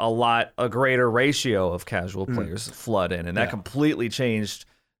you had a greater ratio of casual players flood in, and that completely changed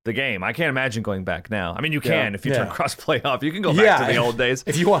the game. I can't imagine going back now. I mean, you can if you turn crossplay off. You can go back to the old days.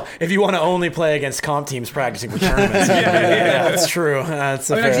 If you want to only play against comp teams practicing for tournaments. That's true.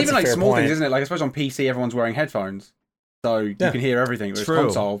 It's even like small things, isn't it? Like I suppose on PC, everyone's wearing headphones, so you can hear everything. With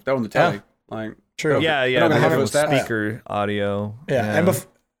console, they're on the telly. Like. True. Yeah. Have speaker audio. Yeah.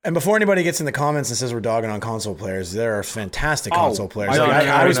 And before anybody gets in the comments and says we're dogging on console players, there are fantastic console players. When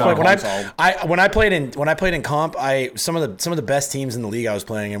I played in comp, some of the best teams in the league I was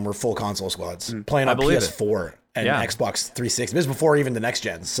playing in were full console squads, playing on PS4 and Xbox 360. This is before even the next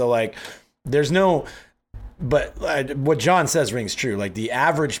gens. So like, there's no. But what John says rings true. Like the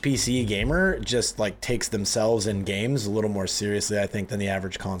average PC gamer just like takes themselves in games a little more seriously, I think, than the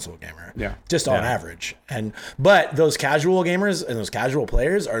average console gamer. Yeah, just on average. But those casual gamers and those casual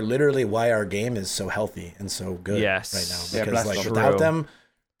players are literally why our game is so healthy and so good right now. Because without them,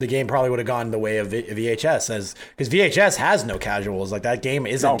 the game probably would have gone the way of VHS, because VHS has no casuals. Like that game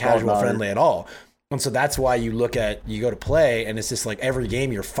isn't casual friendly at all. And so that's why you go to play, and it's just like every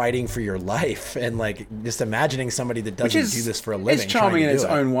game you're fighting for your life, and like just imagining somebody that doesn't do this for a living. It's charming in its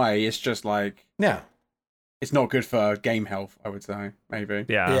own way. It's just like it's not good for game health, I would say, maybe.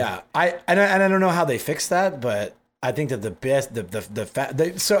 Yeah. I don't know how they fix that, but I think that the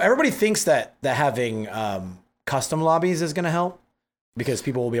best so everybody thinks that having custom lobbies is going to help because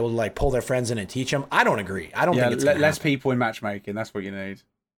people will be able to like pull their friends in and teach them. I don't agree. I don't think it's less people in matchmaking. That's what you need.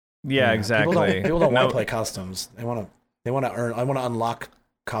 Yeah, exactly. People don't want to play customs. They want to earn. I want to unlock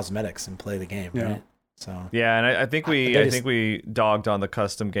cosmetics and play the game. Yeah. Right? So and I think we dogged on the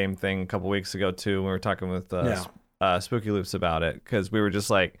custom game thing a couple weeks ago too when we were talking with Spooky Loops about it because we were just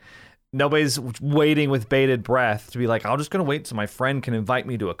like, nobody's waiting with bated breath to be like, I'm just gonna wait so my friend can invite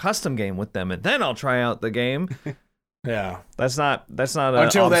me to a custom game with them and then I'll try out the game. Yeah, that's not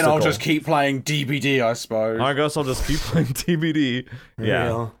until then I'll just keep playing DBD, I suppose. I guess I'll just keep playing DBD.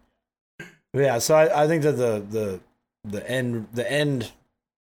 Yeah, so I think that the end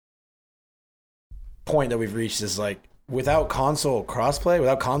point that we've reached is like without console and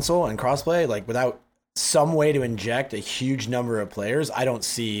crossplay, like without some way to inject a huge number of players, I don't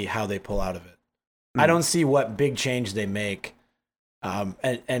see how they pull out of it. I don't see what big change they make.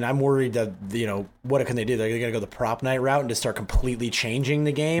 And I'm worried that, what can they do? They're going to go the prop night route and just start completely changing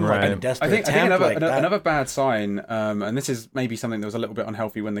the game. Right. Like a desperate I think another bad sign, and this is maybe something that was a little bit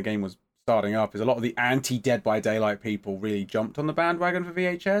unhealthy when the game was starting up, is a lot of the anti-Dead by Daylight people really jumped on the bandwagon for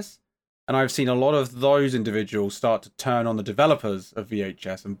VHS. And I've seen a lot of those individuals start to turn on the developers of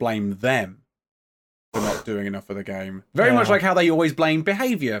VHS and blame them for not doing enough for the game. Very much like how they always blame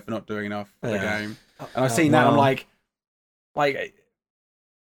behavior for not doing enough for the game. And I've seen that, I'm like,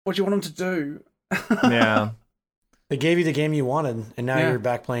 what do you want them to do? Yeah. They gave you the game you wanted, and now Yeah. you're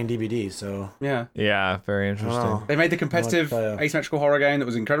back playing DBD. So Yeah. Yeah. Very interesting. know. They made the competitive What, asymmetrical horror game that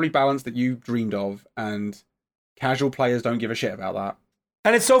was incredibly balanced that you dreamed of, and casual players don't give a shit about that.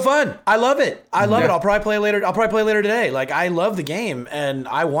 and it's so fun. I love it. I love Yeah. it. I'll probably play later. I'll probably play later today. Like I love the game, and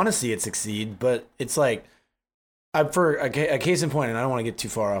I want to see it succeed. But it's like, for a case in point, and I don't want to get too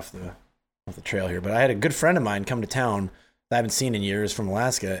far off the trail here. But I had a good friend of mine come to town that I haven't seen in years from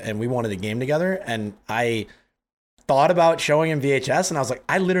Alaska, and we wanted a game together, and I thought about showing him VHS, and I was like,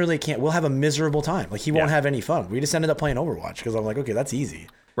 I literally can't. We'll have a miserable time. Like he won't have any fun. We just ended up playing Overwatch because I'm like, okay, that's easy.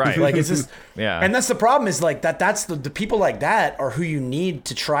 Right. Like it's just, Yeah. and that's the problem is like that's the people like that are who you need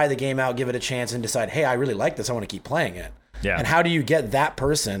to try the game out, give it a chance, and decide, hey, I really like this. I want to keep playing it. Yeah. And how do you get that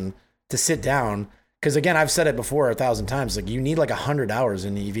person to sit down? Because again, I've said it before 1,000 times. Like you need like 100 hours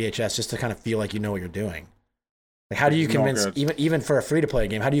in the VHS just to kind of feel like you know what you're doing. Like how do you It's not convince good. even for a free to play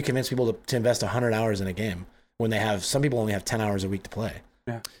game? How do you convince people to invest 100 hours in a game when they have some people only have 10 hours a week to play?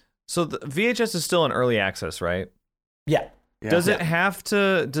 So the VHS is still in early access, right? Yeah. Yeah. Does it have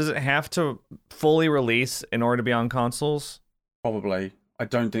to fully release in order to be on consoles? Probably. I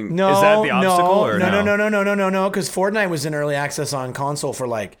don't think. No, Is that the obstacle or no? No. Because Fortnite was in early access on console for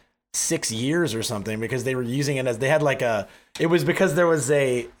like 6 years or something because they were using it as they had like it was because there was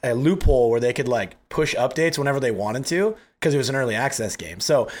a loophole where they could like push updates whenever they wanted to because it was an early access game.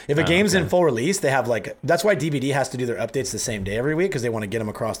 So if a game's in full release, they have like, that's why DBD has to do their updates the same day every week because they want to get them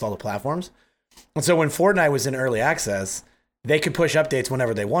across all the platforms. And so when Fortnite was in early access, they could push updates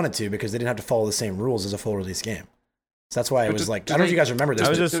whenever they wanted to because they didn't have to follow the same rules as a full release game. So that's why it was like, I don't know if you guys remember this, I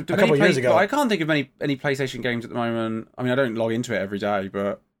was but just- a couple years ago. I can't think of any PlayStation games at the moment. I mean, I don't log into it every day,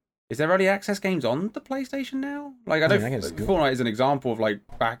 but is there early access games on the PlayStation now? Like, I mean, don't. I can just Google. Fortnite is an example of like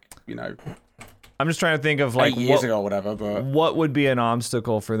back, I'm just trying to think of like 8 years ago or whatever. But what would be an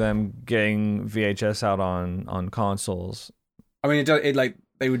obstacle for them getting VHS out on consoles? I mean, it like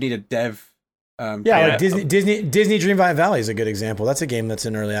they would need a dev. Yeah, Yeah. like Disney Dreamlight Valley is a good example. That's a game that's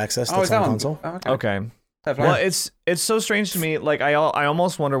in early access. Oh, That's is that on on console. Oh, okay. Okay. Fair play. Well, it's so strange to me. Like I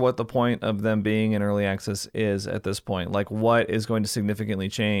almost wonder what the point of them being in early access is at this point. Like what is going to significantly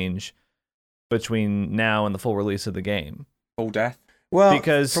change between now and the full release of the game? Full death. Well,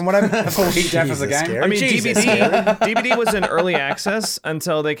 Because- from what I'm Full Jesus, death as a game? scary. I mean, Jesus, DVD DVD was in early access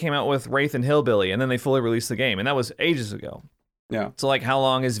until they came out with Wraith and Hillbilly, and then they fully released the game, and that was ages ago. Yeah. So, like, how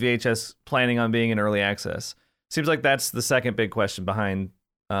long is VHS planning on being in early access? Seems like that's the second big question behind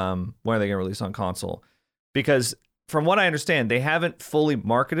when are they going to release on console? Because from what I understand, they haven't fully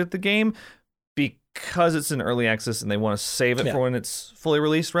marketed the game because it's in early access and they want to save it Yeah. for when it's fully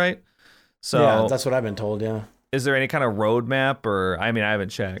released, right? So, yeah, that's what I've been told. Yeah. is there any kind of roadmap, or I mean, I haven't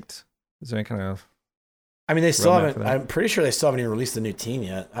checked. Is there any kind of I mean, they still Roadmap haven't. for that. I'm pretty sure they still haven't even released the new teen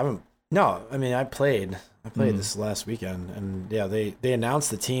yet. I haven't. No, I mean, I played Hmm. this last weekend, and yeah, they announced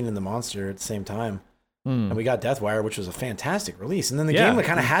the teen and the monster at the same time, and we got Deathwire, which was a fantastic release. And then the Yeah. game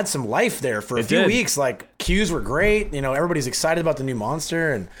kind of had some life there for a It few did. weeks. Like queues were great. You know, everybody's excited about the new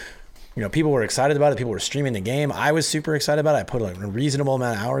monster, and you know, people were excited about it. People were streaming the game. I was super excited about it. I put like a reasonable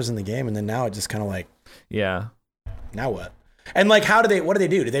amount of hours in the game, and then now it just kind of like, yeah? now what? And like, what do they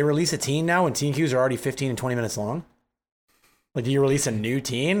do? Do they release a teen now when teen queues are already 15 and 20 minutes long? Like, do you release a new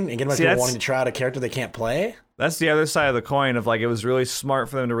teen and get them See, people that's- wanting to try out a character they can't play? That's the other side of the coin of like it was really smart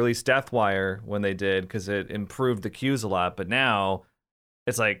for them to release Deathwire when they did because it improved the queues a lot. But now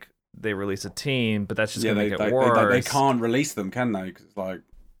it's like they release a teen, but that's just Yeah, gonna they, make they, it they, worse. they can't release them, can they? Because it's like,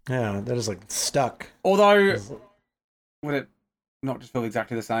 Yeah, they're just like stuck. although would it not just feel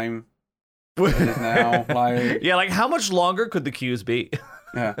exactly the same as it is now? Like, Yeah, like how much longer could the queues be?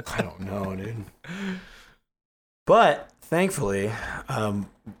 yeah. I don't know, dude. But thankfully,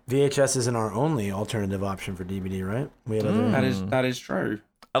 VHS isn't our only alternative option for DVD, right? We had other. That is true.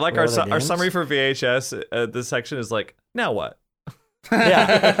 I like What our other our games? summary for VHS. This section is like, now what?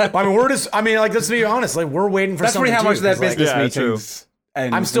 Yeah, I mean, we're just. I mean, like, let's be honest. Like, we're waiting for That's something. probably how much of their 'cause, like, business Yeah, meetings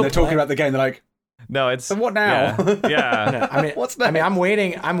end. I'm still and they're talking playing- about the game. They're like, No, it's so what now? Yeah, yeah. I mean, What's I mean,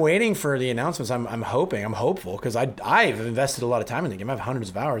 next? I'm waiting for the announcements. I'm hopeful because I've invested a lot of time in the game. I have hundreds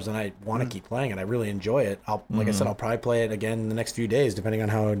of hours, and I want to keep playing it. I really enjoy it. Like I said, I'll probably play it again in the next few days, depending on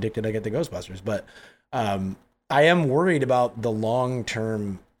how addicted I get to Ghostbusters. But I am worried about the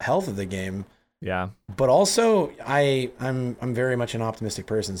long-term health of the game. yeah. But also, I'm very much an optimistic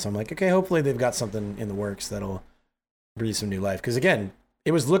person, so I'm like, okay, hopefully they've got something in the works that'll breathe some new life. Because again,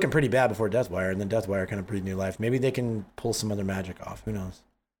 it was looking pretty bad before Deathwire, and then Deathwire kind of breathed new life. Maybe they can pull some other magic off. Who knows?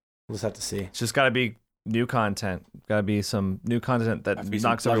 We'll just have to see. It's just got to be new content. Got to be some new content that Have to be some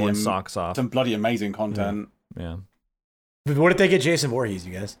knocks bloody everyone's am- socks off. Some bloody amazing content. Yeah. But what if they get Jason Voorhees,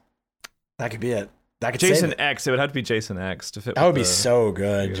 you guys? That could be it. That could Jason save it. X. It would have to be Jason X to fit. That would be the so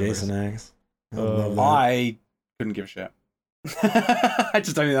good, universe. Jason X. I would love that. I couldn't give a shit. I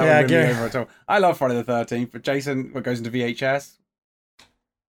just don't think that Yeah, would win me Gary. over at all. I love Friday the 13th, but Jason, what goes into VHS?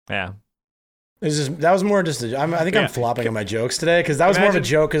 Yeah. That was more just I think I'm flopping on my jokes today because that was more of a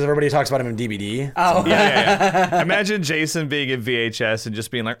joke because everybody talks about him in DVD. Oh, Yeah. Imagine Jason being in VHS and just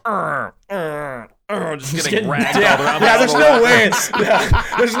being like, just getting ragged all around. Yeah, there's no way.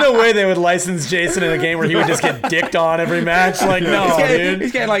 There's no way they would license Jason in a game where he would just get dicked on every match. Like, no, dude.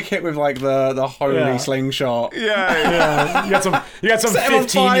 he's getting like hit with like the holy Yeah. slingshot. Yeah, you got some Set him on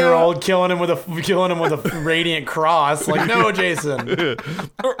 15-year-old killing him with a radiant cross. Like, no, Jason.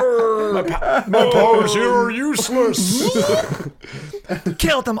 My powers here are useless.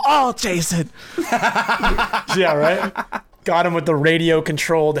 Kill them all, Jason. Yeah, right. Got him with the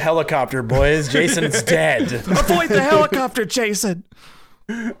radio-controlled helicopter, boys. Jason's dead. Avoid the helicopter, Jason.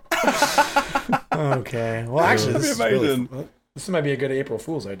 Okay. Well, actually, That'd this be is really, amazing. this might be a good April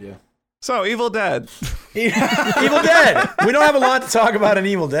Fool's idea. So, Evil Dead. Evil Dead. We don't have a lot to talk about in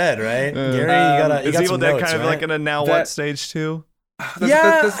Evil Dead, right? Gary, you got Is some Evil Dead notes, kind of right? like in a now That- what stage too? There's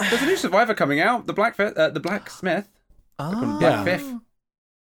a new Survivor coming out. The Blacksmith. Oh. Black Fifth.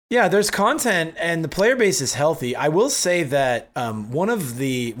 Yeah, there's content and the player base is healthy. I will say that one of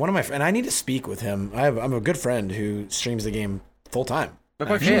my and I need to speak with him. I'm a good friend who streams the game full time. They're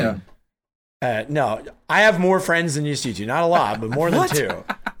both here. No, I have more friends than used to. Not a lot, but more than two.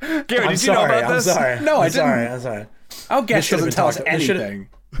 Gary, I'm did you know sorry. about this? I'm sorry. No, I didn't. I'm sorry. Our guest should've doesn't been tell us talked- this should've- anything.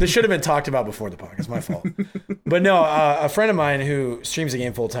 This should have been talked about before the podcast. It's my fault. But no, a friend of mine who streams the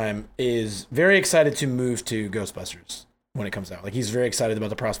game full time is very excited to move to Ghostbusters when it comes out. Like, he's very excited about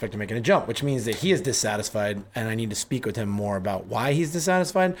the prospect of making a jump, which means that he is dissatisfied, and I need to speak with him more about why he's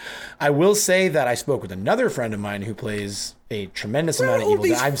dissatisfied. I will say that I spoke with another friend of mine who plays a tremendous amount of all Evil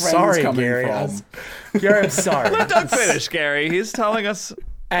these Dead. I'm friends sorry, coming Gary. from? Gary, I'm sorry. Let Doug finish, Gary. He's telling us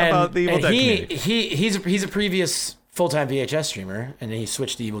about the Evil Dead community. He's a previous full-time VHS streamer, and then he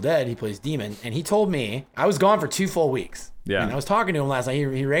switched to Evil Dead. He plays Demon, and he told me I was gone for 2 full weeks. Yeah. And I was talking to him last night.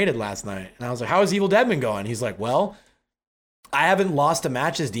 He raided last night, and I was like, "How has Evil Dead been going?" He's like, "Well, I haven't lost a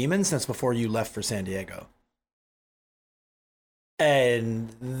match as Demon since before you left for San Diego." And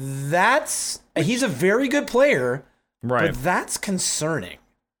he's a very good player, Right. but that's concerning.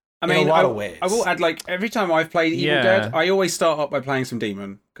 I in mean, a lot of ways. I will add, like, every time I've played Evil Yeah. Dead, I always start up by playing some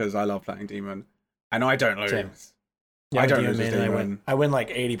Demon, because I love playing Demon. And I don't lose. Same. I don't Demon lose as main, Demon. I win like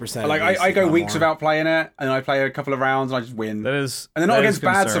 80%. Like, I go weeks without playing it, and I play a couple of rounds, and I just win. That is. And they're not that is against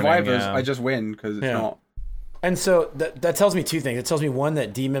bad concerning, survivors, yeah. I just win, because it's Yeah. not. And so that tells me two things. It tells me, one,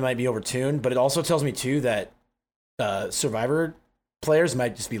 that Demon might be overtuned, but it also tells me, two, that Survivor players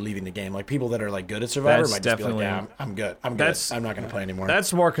might just be leaving the game. Like, people that are like good at Survivor That's might just be like, definitely- "Yeah, I'm good. I'm good. That's- I'm not going to play anymore."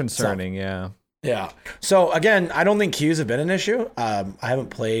 That's more concerning, yeah. Yeah. So again, I don't think queues have been an issue. I haven't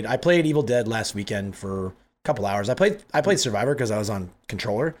played. I played Evil Dead last weekend for a couple hours. I played Survivor because I was on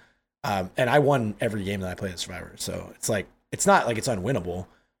controller, and I won every game that I played at Survivor. So it's not like it's unwinnable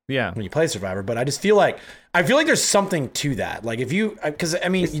Yeah. when you play Survivor, but I just feel like there's something to that. Like, because I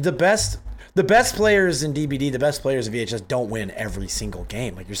mean, the best players in DBD, the best players in VHS don't win every single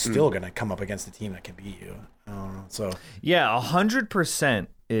game. Like, you're still gonna come up against a team that can beat you. I don't know. So Yeah, 100%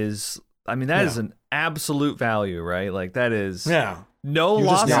 is. I mean, that is an absolute value, right? Like, that is yeah, no You're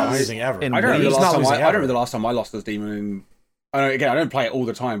just losses not losing ever. in I don't remember He's the not last time losing I don't ever. remember the last time I lost as Demon. I don't play it all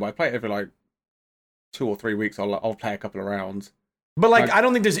the time, but I play it every like 2 or 3 weeks. I'll play a couple of rounds. But like, Like- I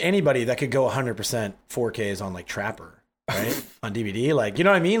don't think there's anybody that could go 100% 4Ks on like Trapper, right? On DVD, like, you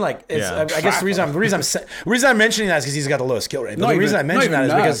know what I mean? Like, it's, Yeah. I guess the reason I'm mentioning that is because he's got the lowest kill rate. But the reason I mention that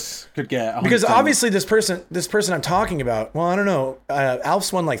is because could get 100%. because obviously this person I'm talking about, well, I don't know,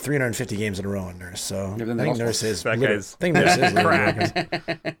 Alf's won like 350 games in a row on Nurse, so Yeah, I then they think lost Nurse is That literally- guy's I think Nurse is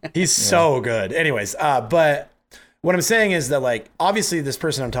literally- he's so good. Anyways, but what I'm saying is that, like, obviously this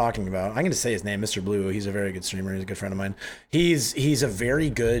person I'm talking about, I'm going to say his name, Mr. Blue. He's a very good streamer. He's a good friend of mine. He's a very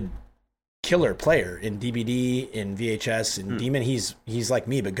good killer player in DBD, in VHS, in Demon. He's like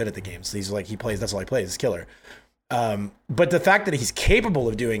me, but good at the game. So he plays. That's all he plays is killer. But the fact that he's capable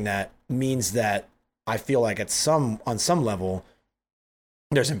of doing that means that I feel like on some level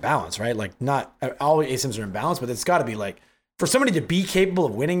there's imbalance, right? Like, not all ASIMs are imbalanced, but it's got to be like, for somebody to be capable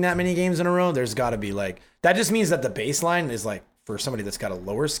of winning that many games in a row, there's got to be like, that just means that the baseline is like, for somebody that's got a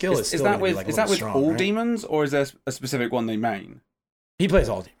lower skill, is still that gonna be with like a is that little with strong, all right? demons, or is there a specific one they main? He plays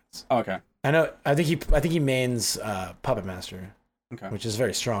all demons. Oh, okay. I think he mains Puppet Master, Okay. which is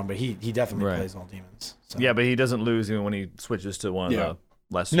very strong, but he definitely Right. plays all demons. So. Yeah, but he doesn't lose even when he switches to one Yeah. of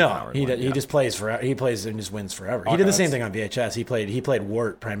less No, superpowered he one, he yeah. just plays forever. He plays and just wins forever. He Okay, did the same that's- thing on VHS. He played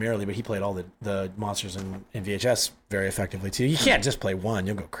Wart primarily, but he played all the monsters in VHS very effectively too. You can't just play one;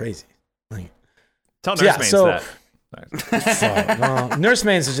 you'll go crazy. Like, Tell So, yeah, Nursemains so- that.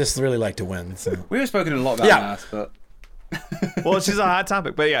 Nursemains just really like to win. So. We were spoken a lot about Yeah. that, but Well, she's a hot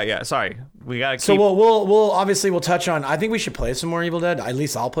topic, but yeah. Sorry, we gotta keep. So we'll obviously we'll touch on. I think we should play some more Evil Dead. At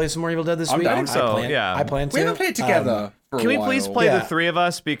least I'll play some more Evil Dead this I'm week. down. So, plan, yeah. I plan to. we haven't played together for a Can we while. please play Yeah. the three of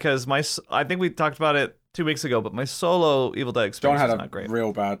us? Because I think we talked about it 2 weeks ago, but my solo Evil Dead John experience had is a not great.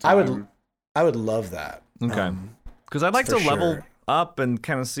 real bad I time. would love that. Okay. Because I'd like to for level sure. up and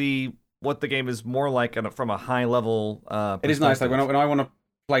kind of see what the game is more like from a high level. It is nice. Like when I want to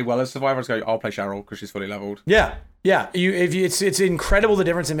play well as Survivor, I just go, I'll play Cheryl because she's fully leveled. Yeah. It's incredible the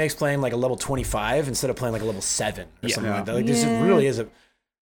difference it makes playing like a level 25 instead of playing like a level 7 or something like that. Like this really is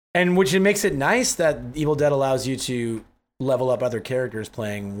and which it makes it nice that Evil Dead allows you to level up other characters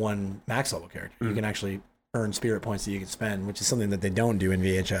playing one max level character. You can actually earn spirit points that you can spend, which is something that they don't do in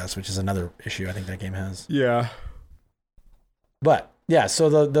VHS, which is another issue I think that game has. Yeah. But yeah,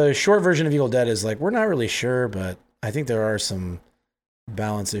 so the short version of Evil Dead is like, we're not really sure, but I think there are some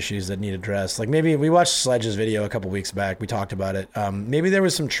balance issues that need addressed. Like maybe we watched Sledge's video a couple weeks back. We talked about it. Maybe there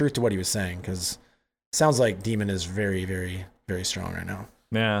was some truth to what he was saying because it sounds like Demon is very, very, very strong right now.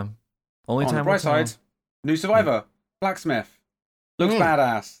 Yeah. Only On time the bright will tell. side, new Survivor, Blacksmith. Looks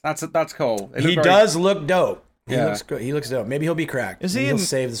badass. That's cool. It He looked very- does look dope. He Yeah. looks good. He looks dope. Maybe he'll be cracked. Is Maybe he he'll in-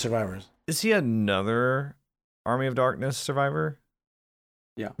 save the survivors? Is he another Army of Darkness survivor?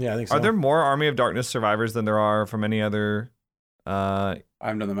 Yeah, I think so. Are there more Army of Darkness survivors than there are from any other I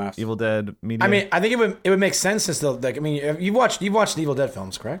haven't done the maths. Evil Dead media? I mean, I think it would make sense since you've watched the Evil Dead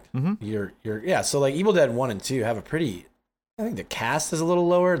films, correct? Mhm. Yeah. So like Evil Dead 1 and 2 have a pretty. I think the cast is a little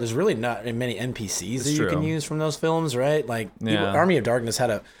lower. There's really not many NPCs That's that you can true. use from those films, right? Like Yeah. Army of Darkness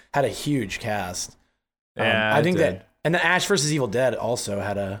had a huge cast. Yeah, I think it did. that, and the Ash versus Evil Dead also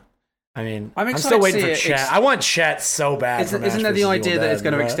had a. I mean, I'm I'm excited still to waiting see for it. Chet. I want Chet so bad. Isn't from Ash there the versus Evil idea that Dead, it's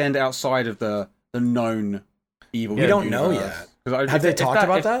going to but extend outside of the known evil? We don't know universe? yet. 'Cause I- Have if- they if talked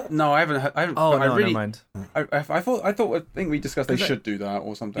about that? No, I haven't. Oh, but no, I really, never mind. I think we discussed they Is it- should do that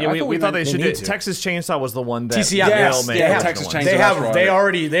or something. Yeah, I we thought they should. need to. Texas Chainsaw was the one that TCI, will yes, make yeah, the Texas original one. Chainsaw. They that's have. right.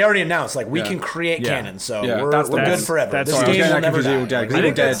 They already announced like we Yeah. can create Yeah. canon, so Yeah, we're that's- good that's- forever. that's This what I was game getting will at never with die. Evil Dead. 'cause I Evil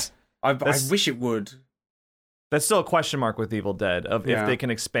think Dead. that's- I that's- wish it would. That's still a question mark with Evil Dead of Yeah. if they can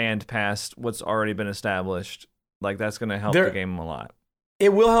expand past what's already been established. Like that's going to help There- the game a lot. It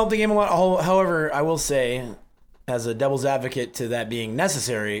will help the game a lot. However, I will say, as a devil's advocate to that being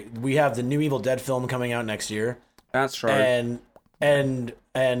necessary, we have the new Evil Dead film coming out next year, That's true. and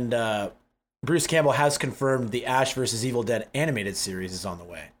Bruce Campbell has confirmed the Ash versus Evil Dead animated series is on the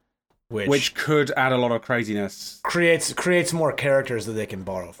way, Which could add a lot of craziness. creates more characters that they can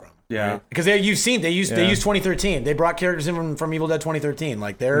borrow from. Yeah. Because they used Yeah. 2013. They brought characters in from Evil Dead 2013.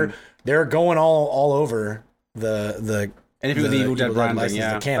 Like Hmm. they're going all over the Anything with the Evil Dead branding, license,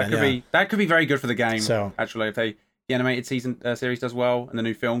 yeah. the canon, that could be very good for the game. So- actually, if the animated series does well and the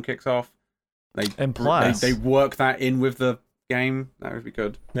new film kicks off, And plus- they work that in with the game, that would be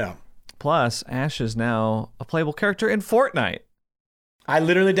good. Yeah. Plus, Ash is now a playable character in Fortnite. I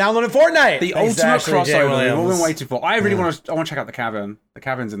literally downloaded Fortnite. The Thanks to ultimate Ashley J. crossover we've all Williams. been waiting for. I really want to check out the cabin. The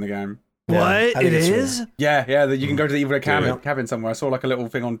cabin's in the game. Yeah, What? I think It it's is? Yeah, you can go to the Evil Dead Yeah. cabin somewhere. I saw like a little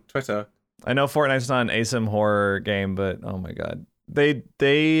thing on Twitter. I know Fortnite's not an ASIM horror game, but oh my god,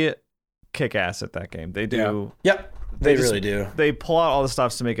 they kick ass at that game. They do. Yep. They just- really do. They pull out all the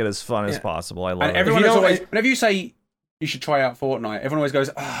stops to make it as fun as Yeah. possible. I love And it. everyone If you is don't- always, whenever you say you should try out Fortnite, everyone always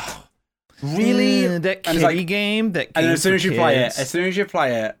goes, "Oh, really?" That And kitty it's like- game. That And game as soon for as you play it, kids.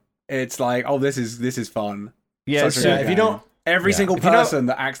 it's like, "Oh, this is fun." yeah, Such a so- good if you game. don't- every yeah. single If you don't- person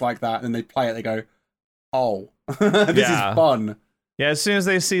that acts like that and they play it, they go, "Oh, this Yeah. is fun." yeah. As soon as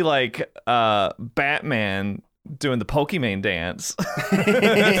they see like Batman doing the Pokemon dance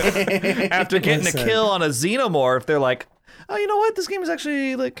after getting a Listen. kill on a xenomorph, they're like, "Oh, you know what? This game is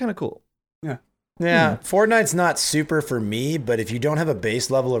actually like kind of cool." Yeah, Fortnite's not super for me, but if you don't have a base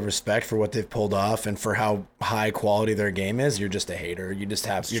level of respect for what they've pulled off and for how high quality their game is, you're just a hater. You're just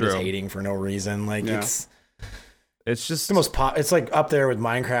true. hating for no reason. Like Yeah. It's just the most it's like up there with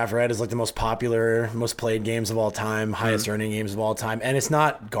Minecraft, right? It's like the most popular, most played games of all time, highest earning games of all time, and it's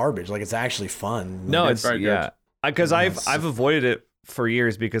not garbage. Like it's actually fun. No, Like, it's very good. yeah. Because I've avoided it for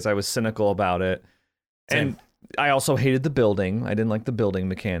years because I was cynical about it, and I also hated the building. I didn't like the building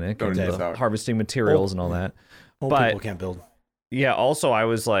mechanic, and Building the sucks. harvesting materials and all that. old but- people can't build. Yeah. Also, I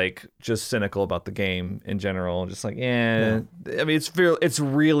was like just cynical about the game in general. Just like, I mean, it's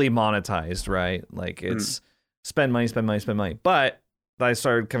really monetized, right? Like it's spend money. But I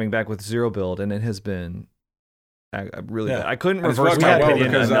started coming back with Zero Build, and it has been really bad. I couldn't And it's reverse worked my out well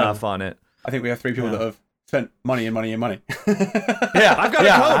opinion because, enough on it. I think we have 3 people that have spent money and money and money. Yeah, I've got a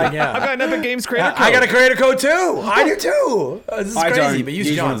code. I've got an Epic Games creator code. I got a creator code too. I do too. This is I crazy. don't But use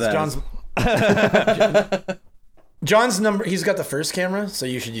use one of John's. theirs. John's number. He's got the first camera, so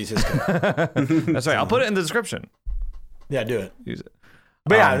you should use his code. That's right. I'll put it in the description. Yeah, do it. Use it.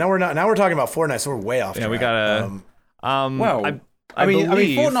 But now we're talking about Fortnite, so we're way off. Yeah, track. we gotta. Well, I mean,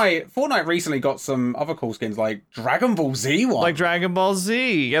 Fortnite recently got some other cool skins like Dragon Ball Z one. Like Dragon Ball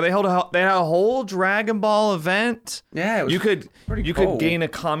Z. Yeah, they had a whole Dragon Ball event. Yeah, it was you could cool. gain a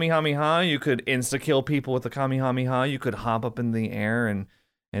Kamehameha. You could insta kill people with the Kamehameha. You could hop up in the air and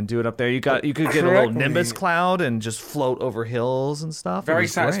do it up there. You could get a little Nimbus cloud and just float over hills and stuff. Very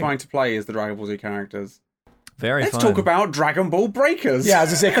satisfying to play as the Dragon Ball Z characters. Very Let's fun. talk about Dragon Ball Breakers. Yeah, I was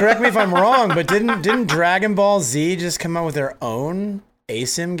gonna say, correct me if I'm wrong, but didn't Dragon Ball Z just come out with their own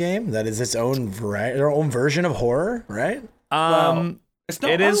ASIM game that is its own their own version of horror, right? It's not.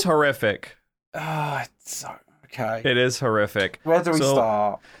 It is horrific. It's so okay. It is horrific. Where do we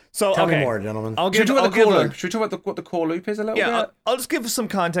start? So Tell okay. me more, gentlemen. Should we talk about the core loop? Should we talk about what the core loop is a little bit? I'll just give some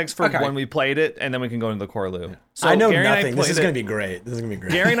context for when we played it, and then we can go into the core loop. So I know Gary nothing. This is gonna be great.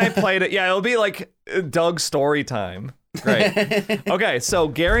 Gary and I played it. Yeah, it'll be like Doug's story time. Great. Okay, so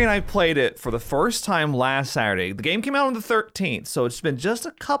Gary and I played it for the first time last Saturday. The game came out on the 13th, so it's been just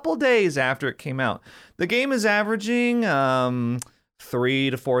a couple days after it came out. The game is averaging 3,000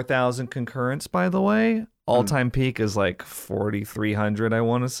 to 4,000 concurrents, by the way. All-time peak is like 4,300, I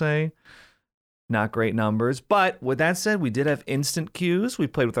want to say. Not great numbers. But with that said, we did have instant queues. We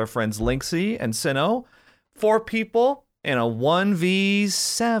played with our friends Linksy and Sinnoh. 4 people in a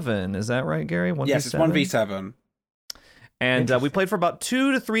 1v7. Is that right, Gary? 1v7? Yes, it's 1v7. And we played for about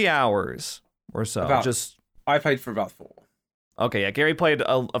 2 to 3 hours or so. I played for about 4. Okay, yeah. Gary played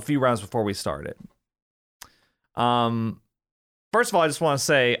a few rounds before we started. First of all, I just want to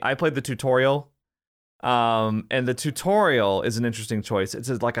say I played the tutorial. And the tutorial is an interesting choice. It's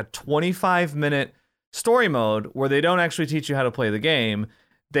like a 25-minute story mode where they don't actually teach you how to play the game.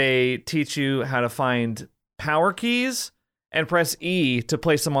 They teach you how to find power keys and press E to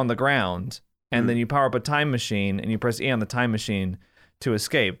place them on the ground. And then you power up a time machine and you press E on the time machine to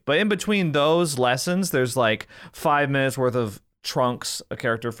escape. But in between those lessons, there's like 5 minutes worth of Trunks, a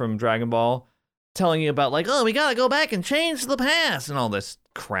character from Dragon Ball, telling you about like, oh, we gotta go back and change the past and all this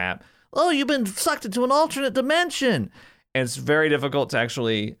crap. Oh, you've been sucked into an alternate dimension. And it's very difficult to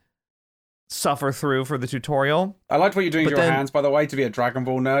actually suffer through for the tutorial. I liked what you're doing with your hands, by the way, to be a Dragon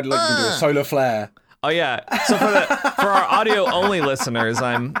Ball nerd. Like you can do a solar flare. Oh yeah. So for our audio only listeners,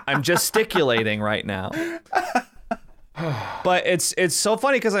 I'm gesticulating right now. But it's so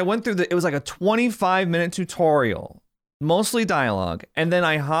funny because I went through it was like a 25-minute tutorial, mostly dialogue, and then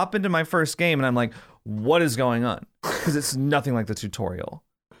I hop into my first game and I'm like, what is going on? Because it's nothing like the tutorial.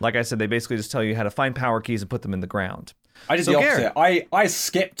 Like I said, they basically just tell you how to find power keys and put them in the ground. I did the opposite. I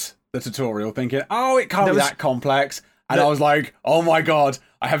skipped the tutorial thinking, oh, it can't be that complex. And I was like, oh my God,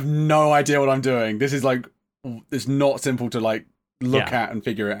 I have no idea what I'm doing. This is like, it's not simple to like look at and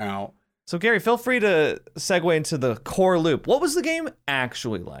figure it out. So Gary, feel free to segue into the core loop. What was the game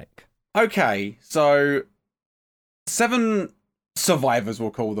actually like? Okay, so 7 survivors,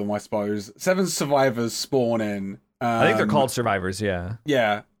 we'll call them, I suppose. 7 survivors spawn in. I think they're called survivors, yeah.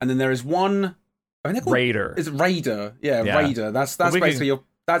 Yeah, and then there is one... I mean, they're called, Raider. It's Raider. Yeah, Raider. That's basically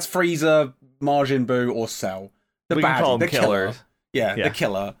that's Frieza, Majin Buu, or Cell. The we baddie, can call them the killers. Killer. Yeah, the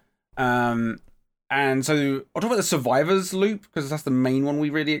killer. And so I'll talk about the survivors loop because that's the main one we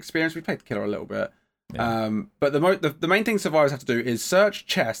really experienced. We played the killer a little bit. Yeah. But the main thing survivors have to do is search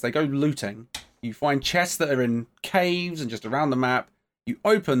chests. They go looting. You find chests that are in caves and just around the map. You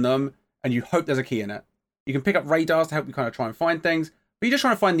open them and you hope there's a key in it. You can pick up radars to help you kind of try and find things. But you're just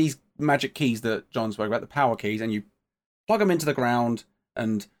trying to find these magic keys that John spoke about, the power keys, and you plug them into the ground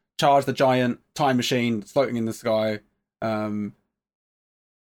and charge the giant time machine floating in the sky. And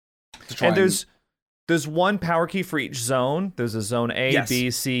there's one power key for each zone. There's a zone A, B,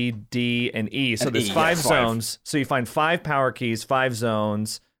 C, D, and E. So there's 5 zones. So you find 5 power keys, 5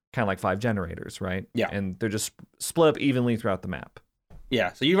 zones, kind of like 5 generators, right? Yeah. And they're just split up evenly throughout the map.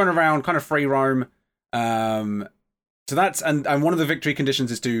 Yeah. So you run around, kind of free roam. So that's and one of the victory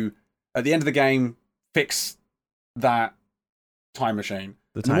conditions is to at the end of the game fix that time machine.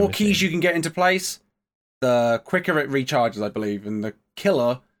 The more keys you can get into place, the quicker it recharges, I believe, and the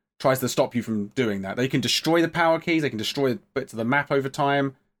killer tries to stop you from doing that. They can destroy the power keys, they can destroy bits of the map over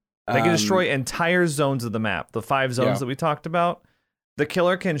time. They can destroy entire zones of the map, the 5 zones that we talked about. The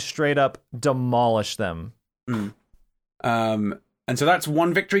killer can straight up demolish them. And And so that's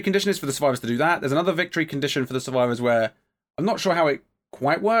one victory condition, is for the survivors to do that. There's another victory condition for the survivors where I'm not sure how it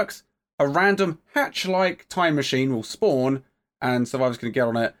quite works. A random hatch-like time machine will spawn, and survivors can get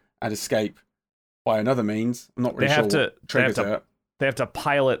on it and escape by another means. I'm not really sure what triggers it. They have to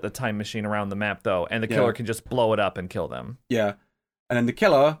pilot the time machine around the map, though, and the killer can just blow it up and kill them. Yeah. And then the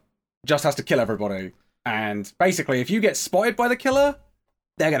killer just has to kill everybody. And basically, if you get spotted by the killer,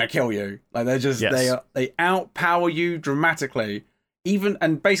 they're going to kill you. Like, they're just, they outpower you dramatically.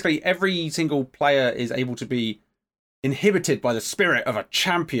 And basically, every single player is able to be inhibited by the spirit of a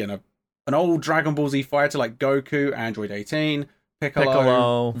champion, an old Dragon Ball Z fighter like Goku, Android 18,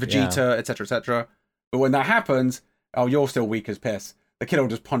 Piccolo, Vegeta, etc., etc. But when that happens, you're still weak as piss. The killer will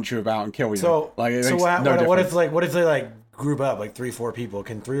just punch you about and kill you. So what if they like group up like 3-4 people?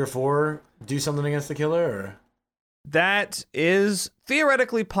 Can 3 or 4 do something against the killer? Or? That is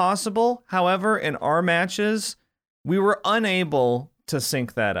theoretically possible. However, in our matches, we were unable to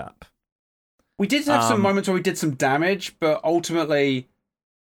sync that up. We did have some moments where we did some damage, but ultimately,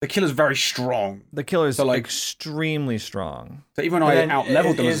 the killer's very strong. The killer's extremely strong. So even when I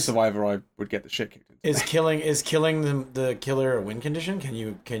out-leveled them as a survivor, I would get the shit kicked. Is killing the killer a win condition? Can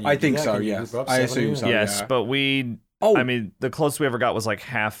you? I think so. Yes, I assume so. Yes, but we. I mean, the closest we ever got was like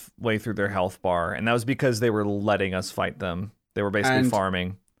halfway through their health bar, and that was because they were letting us fight them. They were basically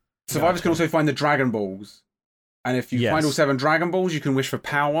farming. Survivors can also find the Dragon Balls, and if you find all 7 Dragon Balls, you can wish for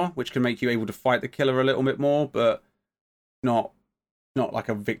power, which can make you able to fight the killer a little bit more, but not like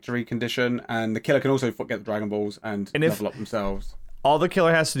a victory condition. And the killer can also get the Dragon Balls and level up themselves. All the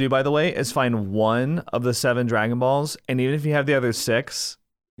killer has to do, by the way, is find 1 of the 7 Dragon Balls, and even if you have the other 6,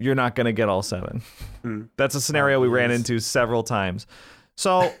 you're not going to get all 7. That's a scenario we ran into several times.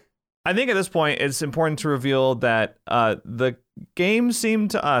 So I think at this point, it's important to reveal that the game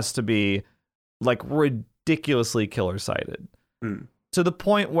seemed to us to be like ridiculously killer-sided. To the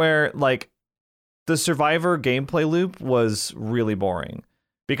point where like the Survivor gameplay loop was really boring.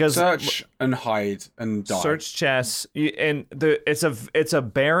 Because search and hide and die. Search chests, and it's a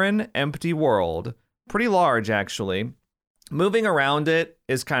barren, empty world, pretty large actually. Moving around it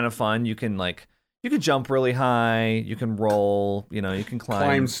is kind of fun. You can jump really high, you can roll, you can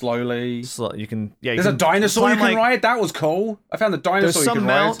climb slowly. You can There's a dinosaur you can ride. That was cool. I found the dinosaur you can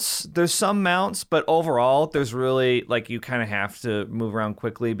ride. There's some mounts, but overall, there's really you kind of have to move around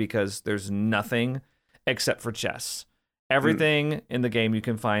quickly because there's nothing except for chests. Everything in the game you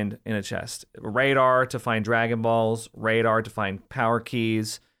can find in a chest. Radar to find Dragon Balls, radar to find power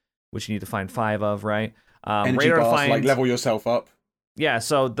keys, which you need to find 5 of, right? Energy radar bars, to find, level yourself up. Yeah,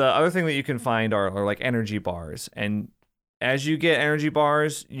 so the other thing that you can find are like energy bars. And as you get energy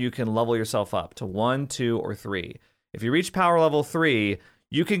bars, you can level yourself up to 1, 2, or 3. If you reach power level 3,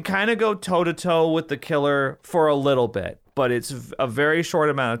 you can kind of go toe-to-toe with the killer for a little bit, but it's a very short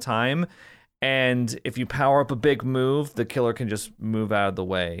amount of time. And if you power up a big move, the killer can just move out of the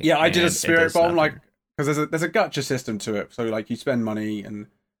way. Yeah, I did a spirit bomb, because there's a gacha system to it. So you spend money and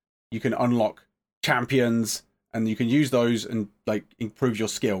you can unlock champions, and you can use those and improve your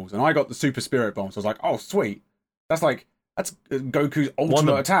skills. And I got the super spirit bomb, so I was like, oh sweet, that's Goku's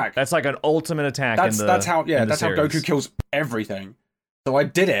ultimate attack. That's like an ultimate attack. That's how Goku kills everything. So I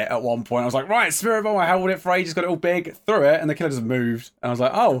did it at one point. I was like, right, spirit bomb. I held it for ages, got it all big, threw it, and the killer just moved. And I was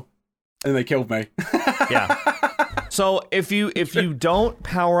like, oh. And they killed me. Yeah. So if you don't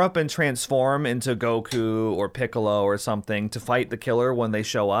power up and transform into Goku or Piccolo or something to fight the killer when they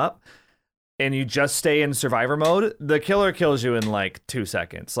show up, and you just stay in survivor mode, the killer kills you in 2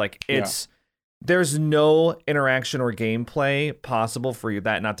 seconds. There's no interaction or gameplay possible for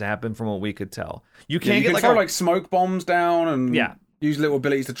that not to happen from what we could tell. You can't get throw smoke bombs down and use little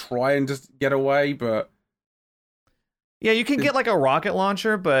abilities to try and just get away, but yeah, you can get a rocket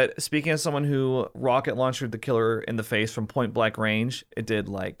launcher, but speaking as someone who rocket launched the killer in the face from point blank range, it did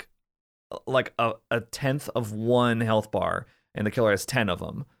a tenth of 1 health bar, and the killer has 10 of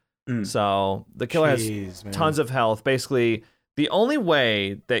them. So the killer has tons of health. Basically, the only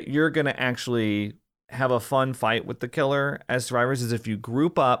way that you're going to actually have a fun fight with the killer as survivors is if you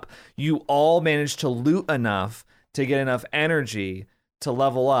group up, you all manage to loot enough to get enough energy to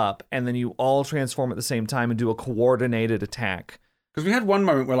level up, and then you all transform at the same time and do a coordinated attack. Because we had one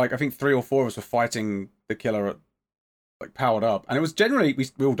moment where I think 3 or 4 of us were fighting the killer powered up, and it was generally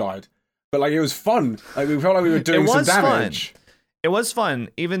we all died, but it was fun. We felt like we were doing some damage. It was fun,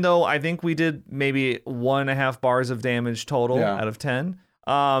 even though I think we did maybe 1.5 bars of damage total out of 10.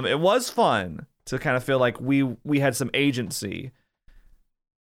 It was fun to kind of feel like we had some agency.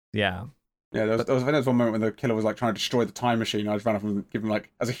 Yeah. Yeah, there was one moment when the killer was trying to destroy the time machine. I just ran up and gave him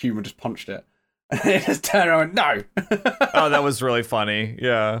as a human, just punched it. They just turn around, no. Oh, that was really funny.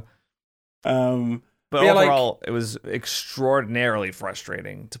 Yeah. But yeah, overall, it was extraordinarily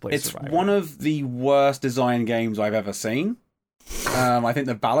frustrating to play it's Survivor. one of the worst design games I've ever seen. I think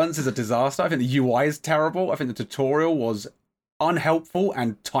the balance is a disaster. I think the UI is terrible. I think the tutorial was unhelpful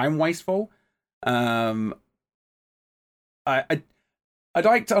and time wasteful. I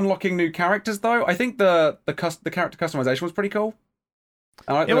liked unlocking new characters though. I think the character customization was pretty cool.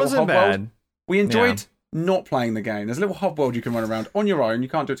 I like the It little wasn't hub world. bad. We enjoyed not playing the game. There's a little hub world you can run around on your own. You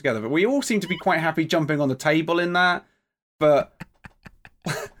can't do it together, but we all seem to be quite happy jumping on the table in that. But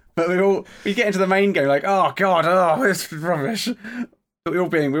but we get into the main game like, oh god, oh this is rubbish. But we're all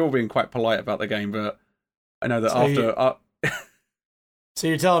being quite polite about the game. But I know that So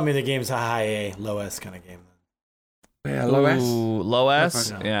you're telling me the game's a high A, low S kind of game? yeah, low S. Ooh, low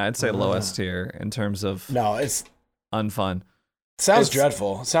S? No. Yeah, I'd say low S tier in terms of No, it's unfun. sounds It's-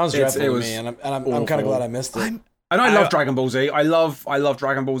 dreadful. Sounds dreadful it to was me, and I'm kind of awful. glad I missed it. And I love Dragon Ball Z. I love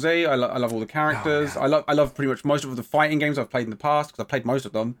Dragon Ball Z. I love all the characters. Oh, yeah. I love pretty much most of the fighting games I've played in the past because I've played most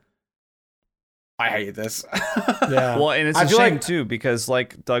of them. I hated this. Yeah. Well, and it's I a feel shame like- too, because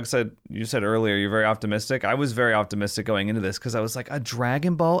like Doug said, you said earlier, you're very optimistic. I was very optimistic going into this because I was like, a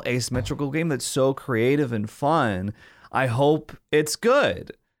Dragon Ball asymmetrical game that's so creative and fun. I hope it's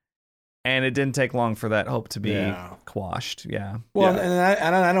good. And it didn't take long for that hope to be quashed. Yeah. Well, Yeah.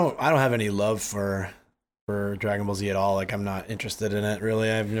 and I don't have any love for Dragon Ball Z at all. Like I'm not interested in it really.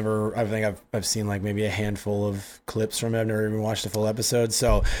 I think I've seen like maybe a handful of clips from it. I've never even watched a full episode.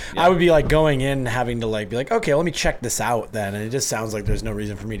 So I would be like going in having to like be like, okay, let me check this out then. And it just sounds like there's no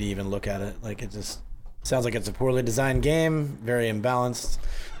reason for me to even look at it. Like it just sounds like it's a poorly designed game, very imbalanced.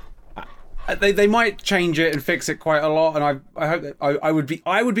 They might change it and fix it quite a lot, and I hope that I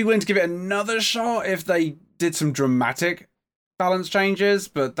would be willing to give it another shot if they did some dramatic balance changes.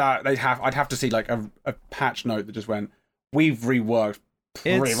 But that I'd have to see like a patch note that just went, we've reworked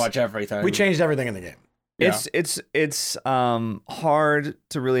pretty much everything. We changed everything in the game. Yeah. It's hard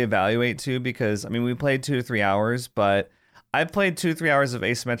to really evaluate too, because I mean we played 2 to 3 hours, but I've played 2 to 3 hours of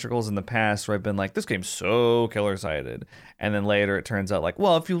asymmetricals in the past where I've been like, this game's so killer sighted, and then later it turns out like,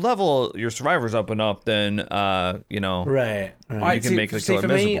 well, if you level your survivors up and up, then you know, Right. you can make the killer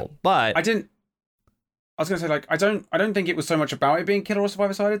miserable. But I was gonna say like I don't think it was so much about it being killer or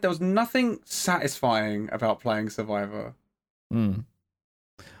survivor sided. There was nothing satisfying about playing Survivor.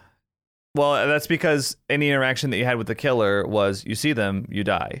 Well, that's because any interaction that you had with the killer was you see them, you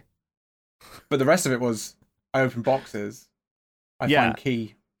die. But the rest of it was I open boxes, I find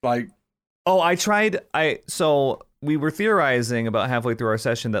key. Like, So we were theorizing about halfway through our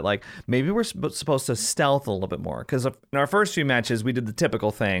session that like maybe we're supposed to stealth a little bit more, because in our first few matches we did the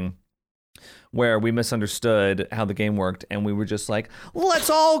typical thing where we misunderstood how the game worked and we were just like, let's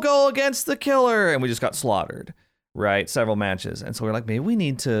all go against the killer, and we just got slaughtered, right? Several matches. And so we're like, maybe we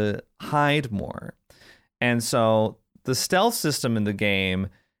need to hide more. And so the stealth system in the game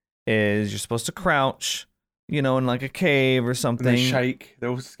is you're supposed to crouch, you know, in like a cave or something. and they shake. They're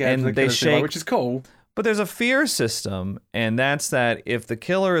all scared. And of the they killer too, shake. which is cool. But there's a fear system, and that's that if the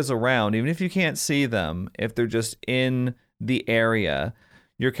killer is around, even if you can't see them, if they're just in the area,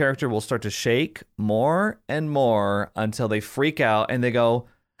 your character will start to shake more and more until they freak out and they go,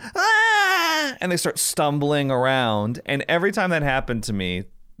 ah! And they start stumbling around. And every time that happened to me,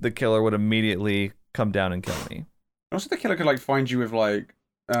 the killer would immediately come down and kill me. Also, the killer could like find you with like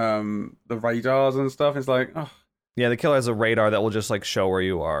the radars and stuff. It's like, oh, Yeah, the killer has a radar that will just like show where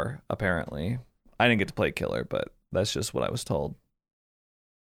you are, apparently. I didn't get to play killer, but that's just what I was told.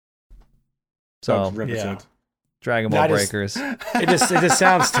 So, riveted. Dragon Ball Breakers. It just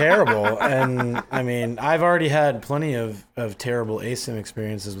sounds terrible. And I mean, I've already had plenty of terrible ASIM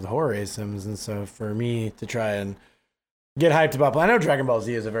experiences with horror ASIMs, and so for me to try and get hyped about, I know Dragon Ball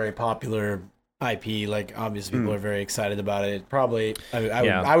Z is a very popular IP. Like obviously people are very excited about it. Probably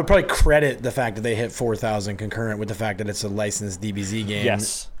I would probably credit the fact that they hit 4,000 concurrent with the fact that it's a licensed DBZ game.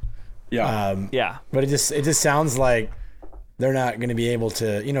 Yes. Yeah. But it just sounds like they're not going to be able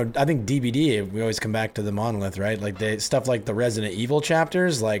to, you know, I think DBD, we always come back to the monolith, right? Like stuff like the Resident Evil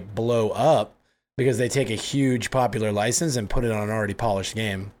chapters like blow up because they take a huge popular license and put it on an already polished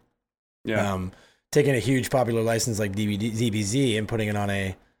game. Yeah. Taking a huge popular license like DBZ and putting it on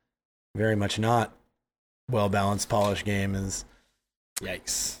a very much not well-balanced, polished game is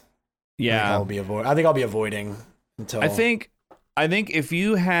yikes. Yeah. I think I'll be avoiding until... I think if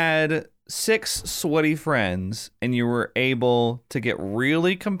you had 6 sweaty friends and you were able to get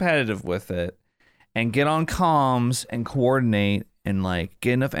really competitive with it and get on comms and coordinate and like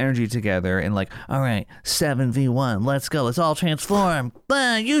get enough energy together and like, all right, 7v1, let's go, let's all transform.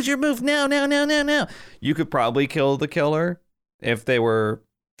 Use your move now. You could probably kill the killer if they were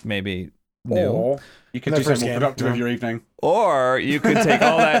maybe new. Or you could do something more productive of your evening. Or you could take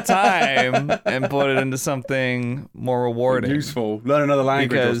all that time and put it into something more rewarding. Useful. Learn another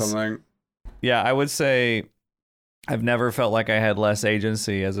language or something. Yeah, I would say I've never felt like I had less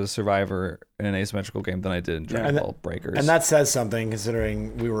agency as a survivor in an asymmetrical game than I did in Dragon Ball Breakers. And that says something,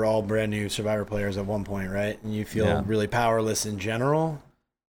 considering we were all brand new survivor players at one point, right? And you feel really powerless in general.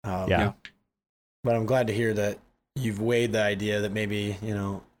 But I'm glad to hear that you've weighed the idea that maybe,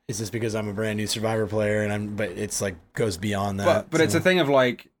 it's just because I'm a brand new survivor player but it's like goes beyond that. But it's a thing of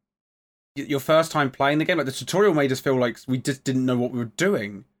like your first time playing the game. Like the tutorial made us feel like we just didn't know what we were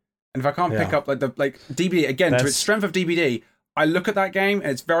doing. And if I can't pick up like DBD again, to its strength of DBD, I look at that game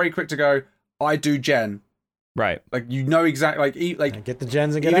and it's very quick to go, I do gen. Right. Like exactly get the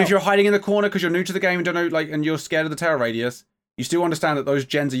gens and get even out. if you're hiding in the corner because you're new to the game and don't know and you're scared of the terror radius, you still understand that those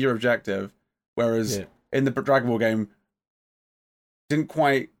gens are your objective. Whereas in the Dragon Ball game,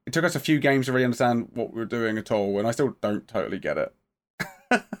 it took us a few games to really understand what we were doing at all, and I still don't totally get it.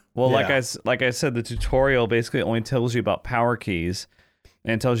 Well, like I said, the tutorial basically only tells you about power keys,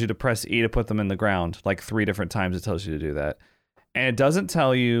 and it tells you to press E to put them in the ground. Like 3 different times it tells you to do that. And it doesn't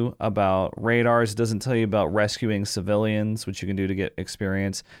tell you about radars. It doesn't tell you about rescuing civilians, which you can do to get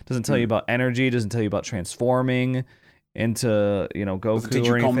experience. It doesn't tell you about energy. It doesn't tell you about transforming into, Goku Doesn't teach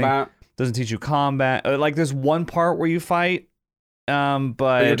or you anything. combat. Doesn't teach you combat. Like there's one part where you fight,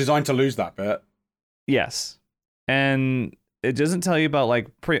 but you're designed to lose that bit. Yes. And it doesn't tell you about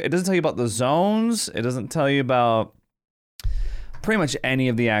it doesn't tell you about the zones. It doesn't tell you about pretty much any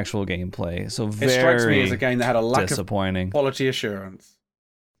of the actual gameplay. So very it strikes me as a game that had a lack disappointing of quality assurance.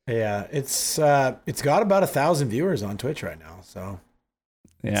 Yeah, it's got about 1,000 viewers on Twitch right now, so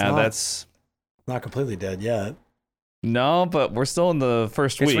that's not completely dead yet. No, but we're still in the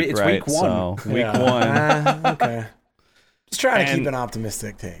first week, it's right? week 1. So week 1. Okay. Just trying to keep an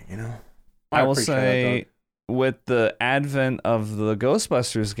optimistic take, I will say, with the advent of the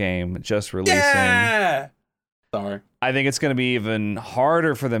Ghostbusters game just releasing, sorry, I think it's going to be even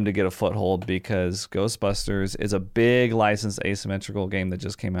harder for them to get a foothold because Ghostbusters is a big licensed asymmetrical game that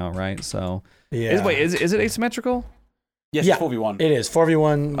just came out, right? So, is it asymmetrical? Yes, yeah, it's 4v1. It is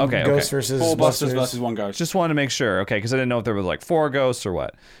 4v1. Okay, Ghosts versus 4 Busters versus 1 Ghost. Just wanted to make sure, okay, because I didn't know if there was 4 ghosts or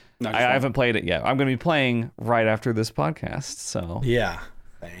what. No, I haven't played it yet. I'm going to be playing right after this podcast. So yeah.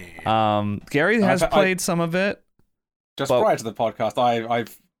 Gary has played some of it. Prior to the podcast,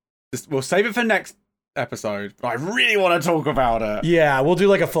 we'll save it for next episode. But I really want to talk about it. Yeah, we'll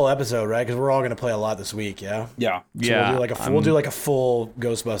do a full episode, right? Because we're all going to play a lot this week. Yeah. Yeah. So we'll do a full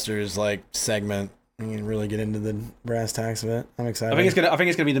Ghostbusters segment. And really get into the brass tacks of it. I'm excited. I think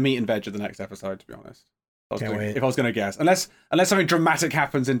it's gonna be the meat and veg of the next episode. To be honest, Can't wait. If I was gonna guess, unless something dramatic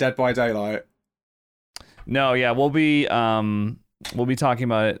happens in Dead by Daylight. No, yeah, we'll be talking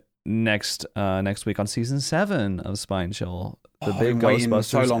about it next week on season 7 of Spine Chill. The big Ghostbusters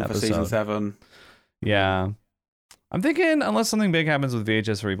so long episode. for season 7. Yeah. I'm thinking, unless something big happens with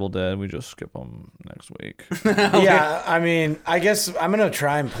VHS or Evil Dead, we just skip them next week. Okay. Yeah, I mean, I guess I'm going to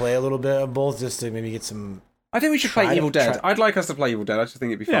try and play a little bit of both just to maybe get some... I think we should play Evil Dead. I'd like us to play Evil Dead. I just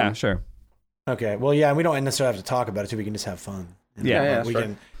think it'd be fun. Yeah, sure. Okay, well, yeah, we don't necessarily have to talk about it, too. We can just have fun. Yeah, we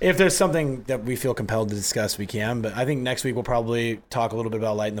can. If there's something that we feel compelled to discuss, we can. But I think next week we'll probably talk a little bit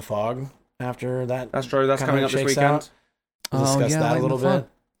about Light in the Fog after that. That's true. That's coming up this weekend. We'll discuss that a little bit.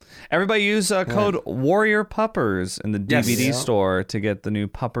 Everybody use code Warrior Puppers in the DVD store to get the new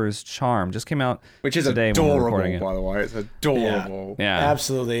Puppers Charm. Just came out, which is today adorable, when we're by the way. It's adorable. Yeah,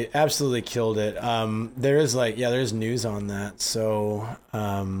 absolutely killed it. There is news on that. So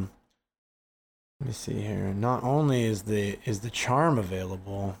let me see here. Not only is the charm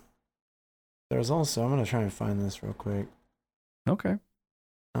available, there's also, I'm gonna try and find this real quick. Okay.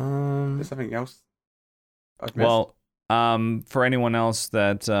 There's something else I've missed. Well. For anyone else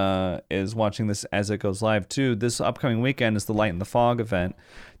that is watching this as it goes live too, this upcoming weekend is the Light in the Fog event.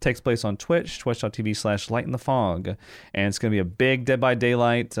 It takes place on Twitch, twitch.tv/lightinthefog. And it's going to be a big Dead by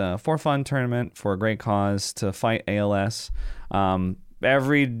Daylight for fun tournament for a great cause to fight ALS.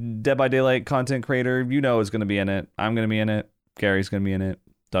 Every Dead by Daylight content creator is going to be in it. I'm going to be in it. Gary's going to be in it.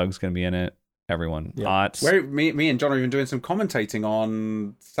 Doug's going to be in it. Everyone. Yeah. Me and John are even doing some commentating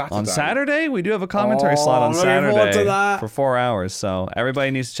on Saturday. On Saturday? We do have a commentary slot on Saturday to for 4 hours. So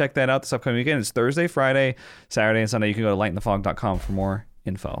everybody needs to check that out this upcoming weekend. It's Thursday, Friday, Saturday, and Sunday. You can go to lightinthefog.com for more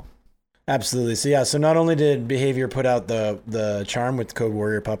info. Absolutely. So not only did Behavior put out the charm with code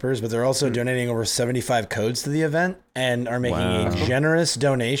Warrior Puppers, but they're also donating over 75 codes to the event. and are making a generous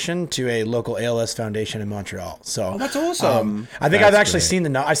donation to a local ALS foundation in Montreal. So that's awesome. I think I've actually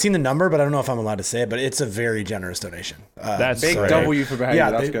seen I've seen the number, but I don't know if I'm allowed to say it. But it's a very generous donation. That's big great. W for behavior.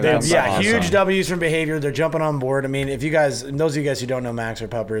 Yeah, that's good. That's awesome. huge W's from behavior. They're jumping on board. I mean, if you guys, those of you guys who don't know Max or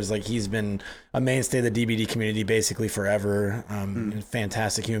Puppers, like he's been a mainstay of the DBD community basically forever.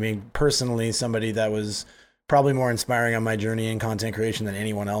 Fantastic human being. Personally, somebody that was probably more inspiring on my journey in content creation than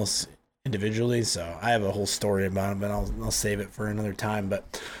anyone else individually. So I have a whole story about it, but I'll save it for another time.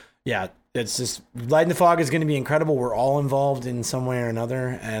 But yeah, it's just Light in the Fog is going to be incredible. We're all involved in some way or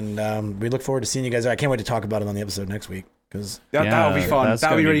another, and we look forward to seeing you guys. I can't wait to talk about it on the episode next week because that'll be fun.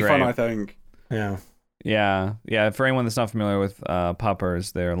 That'll be really fun, great. I think. Yeah. For anyone that's not familiar with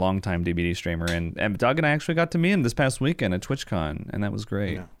Puppers, they're a longtime DBD streamer, and Doug and I actually got to meet him this past weekend at TwitchCon, and that was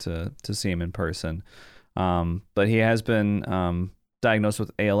great to see him in person. But he has been diagnosed with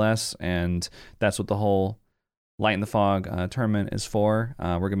ALS, and that's what the whole Light in the Fog tournament is for.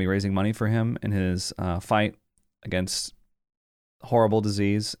 We're going to be raising money for him in his fight against horrible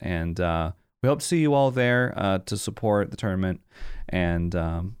disease, and we hope to see you all there to support the tournament, and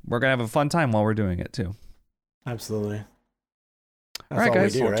we're going to have a fun time while we're doing it, too. Absolutely. All right,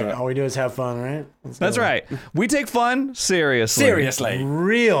 guys. We do, right? All we do is have fun, right? That's right. We take fun seriously. Seriously.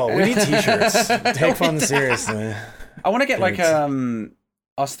 Real. We need t-shirts. Take fun seriously. I want to get like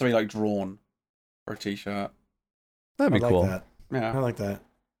us three like drawn for a t-shirt. That'd be cool. That. Yeah. I like that.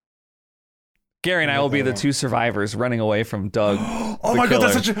 Gary and I will be the two survivors running away from Doug. Oh my god,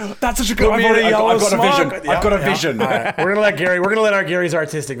 that's such a good. I've got a vision. I've got a vision. All right. We're gonna let Gary's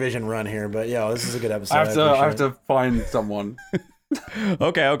artistic vision run here. But yeah, this is a good episode. I have to find someone.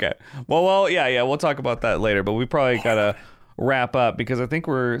 Okay. Well, yeah. We'll talk about that later. But we probably gotta wrap up because I think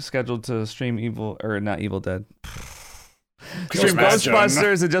we're scheduled to stream Evil Dead. Stream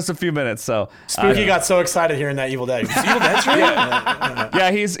Ghostbusters in just a few minutes. So Spooky got so excited hearing that Evil Dead. Evil Dead's right?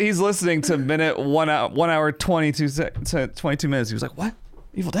 Yeah, he's listening to minute 1 hour 22 minutes. He was like, "What?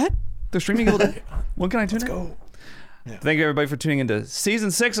 Evil Dead? They're streaming Evil Dead? When can I tune in?" Go. Yeah. Thank you everybody for tuning into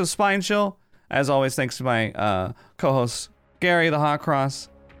season 6 of Spine Chill. As always, thanks to my co-hosts Gary the Hot Cross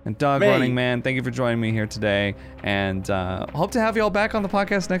and Doug Running Man. Thank you for joining me here today, and hope to have you all back on the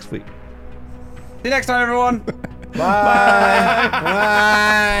podcast next week. See you next time, everyone. Bye.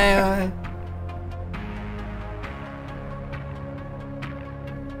 Bye.